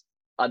 days.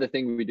 Other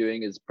thing we're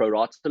doing is pro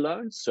rata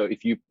loans. So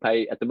if you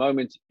pay, at the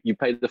moment, you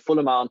pay the full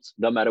amount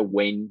no matter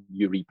when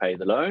you repay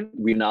the loan.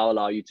 We now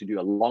allow you to do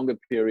a longer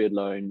period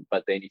loan,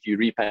 but then if you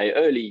repay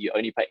early, you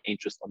only pay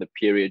interest on the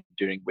period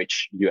during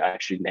which you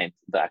actually lent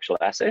the actual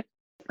asset.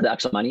 The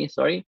actual money,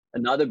 sorry.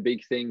 Another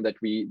big thing that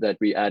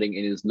we're adding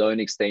in is loan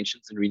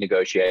extensions and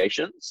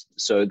renegotiations.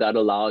 So that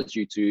allows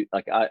you to,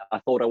 like, I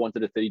thought I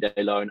wanted a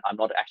 30-day loan. I'm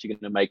not actually going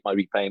to make my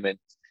repayment.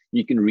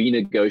 You can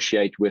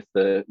renegotiate with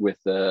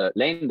the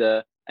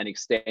lender and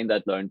extend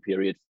that loan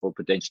period for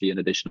potentially an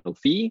additional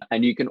fee.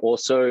 And you can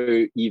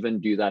also even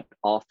do that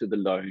after the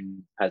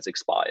loan has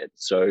expired.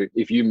 So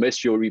if you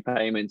miss your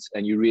repayments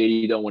and you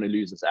really don't want to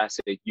lose this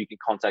asset, you can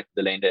contact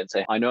the lender and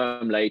say, I know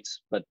I'm late,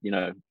 but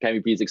can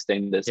we please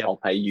extend this? I'll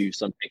pay you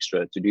some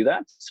extra to do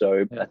that.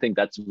 So I think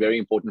that's very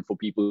important for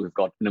people who've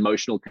got an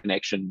emotional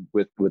connection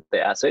with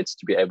their assets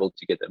to be able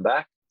to get them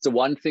back. So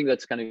one thing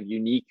that's kind of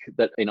unique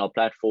that in our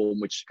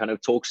platform, which kind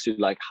of talks to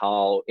like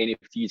how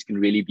NFTs can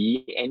really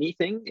be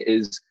anything,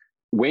 is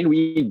when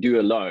we do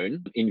a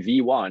loan in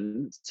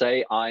V1,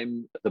 say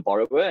I'm the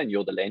borrower and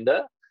you're the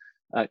lender,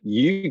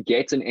 you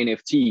get an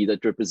NFT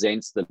that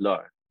represents the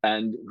loan.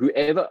 And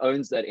whoever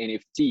owns that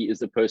NFT is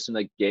the person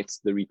that gets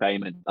the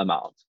repayment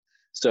amount.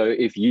 So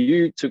if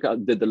you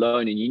did the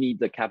loan and you need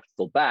the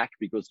capital back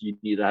because you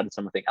need to add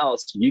something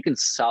else, you can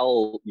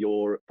sell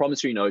your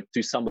promissory note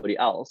to somebody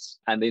else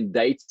and then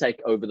they take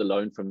over the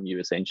loan from you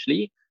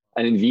essentially.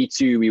 And in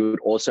V2, we would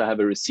also have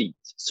a receipt.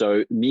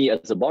 So me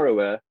as a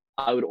borrower,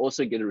 I would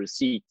also get a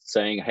receipt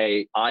saying,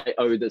 hey, I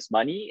owe this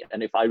money.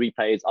 And if I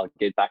repay it, I'll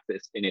get back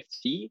this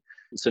NFT.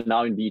 So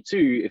now in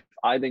V2, if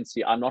I then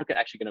see I'm not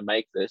actually going to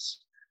make this,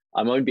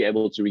 I won't be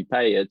able to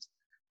repay it,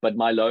 but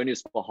my loan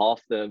is for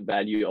half the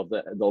value of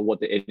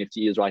what the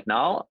NFT is right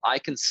now, I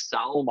can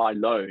sell my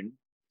loan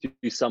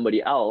to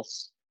somebody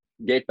else,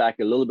 get back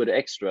a little bit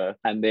extra,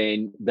 and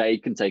then they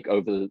can take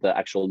over the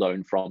actual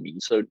loan from me.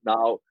 So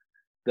now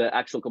the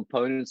actual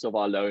components of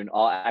our loan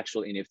are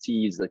actual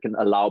NFTs that can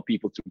allow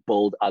people to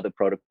build other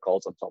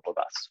protocols on top of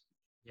us.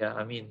 Yeah,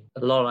 I mean,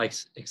 a lot of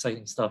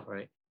exciting stuff,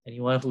 right?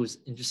 Anyone who's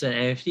interested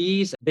in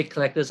NFTs, big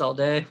collectors out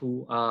there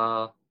who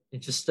are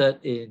interested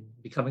in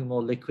becoming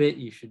more liquid,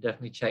 you should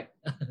definitely check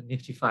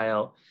Niftyfy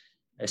out,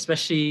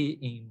 especially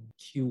in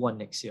Q1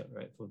 next year,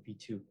 right, for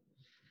V2.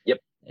 Yep.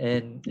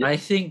 And I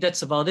think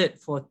that's about it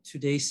for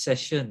today's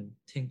session.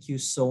 Thank you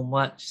so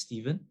much,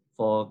 Stephen,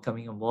 for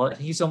coming on board.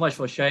 Thank you so much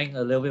for sharing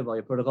a little bit about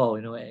your protocol,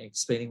 and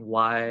explaining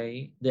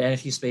why the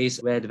NFT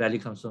space, where the value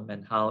comes from,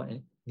 and how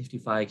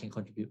Niftyfy can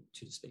contribute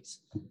to the space.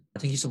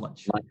 Thank you so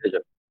much. My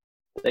pleasure.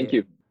 Thank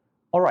you.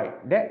 All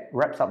right, that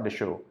wraps up the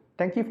show.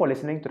 Thank you for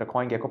listening to the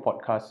CoinGecko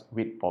podcast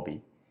with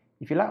Bobby.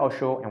 If you like our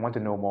show and want to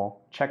know more,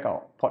 check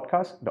out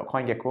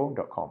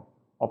podcast.coingecko.com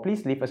or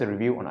please leave us a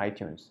review on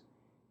iTunes.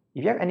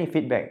 If you have any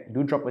feedback,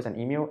 do drop us an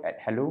email at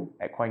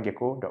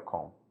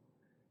hello@coingecko.com.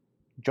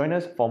 Join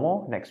us for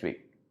more next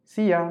week.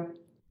 See ya!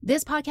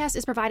 This podcast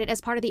is provided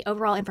as part of the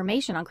overall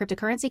information on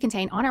cryptocurrency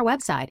contained on our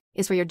website,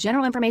 is for your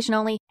general information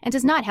only, and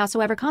does not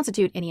howsoever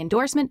constitute any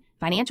endorsement,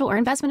 financial or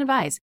investment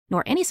advice,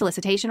 nor any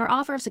solicitation or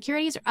offer of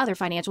securities or other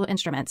financial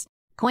instruments.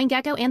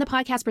 CoinGecko and the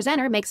podcast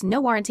presenter makes no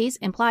warranties,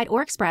 implied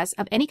or express,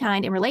 of any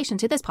kind in relation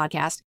to this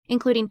podcast,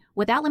 including,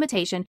 without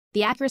limitation,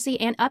 the accuracy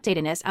and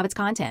updatedness of its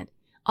content.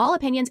 All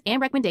opinions and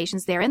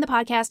recommendations therein in the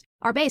podcast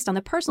are based on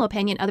the personal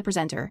opinion of the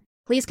presenter.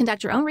 Please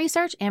conduct your own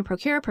research and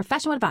procure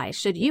professional advice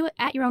should you,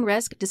 at your own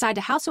risk, decide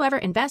to howsoever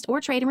invest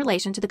or trade in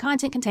relation to the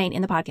content contained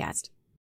in the podcast.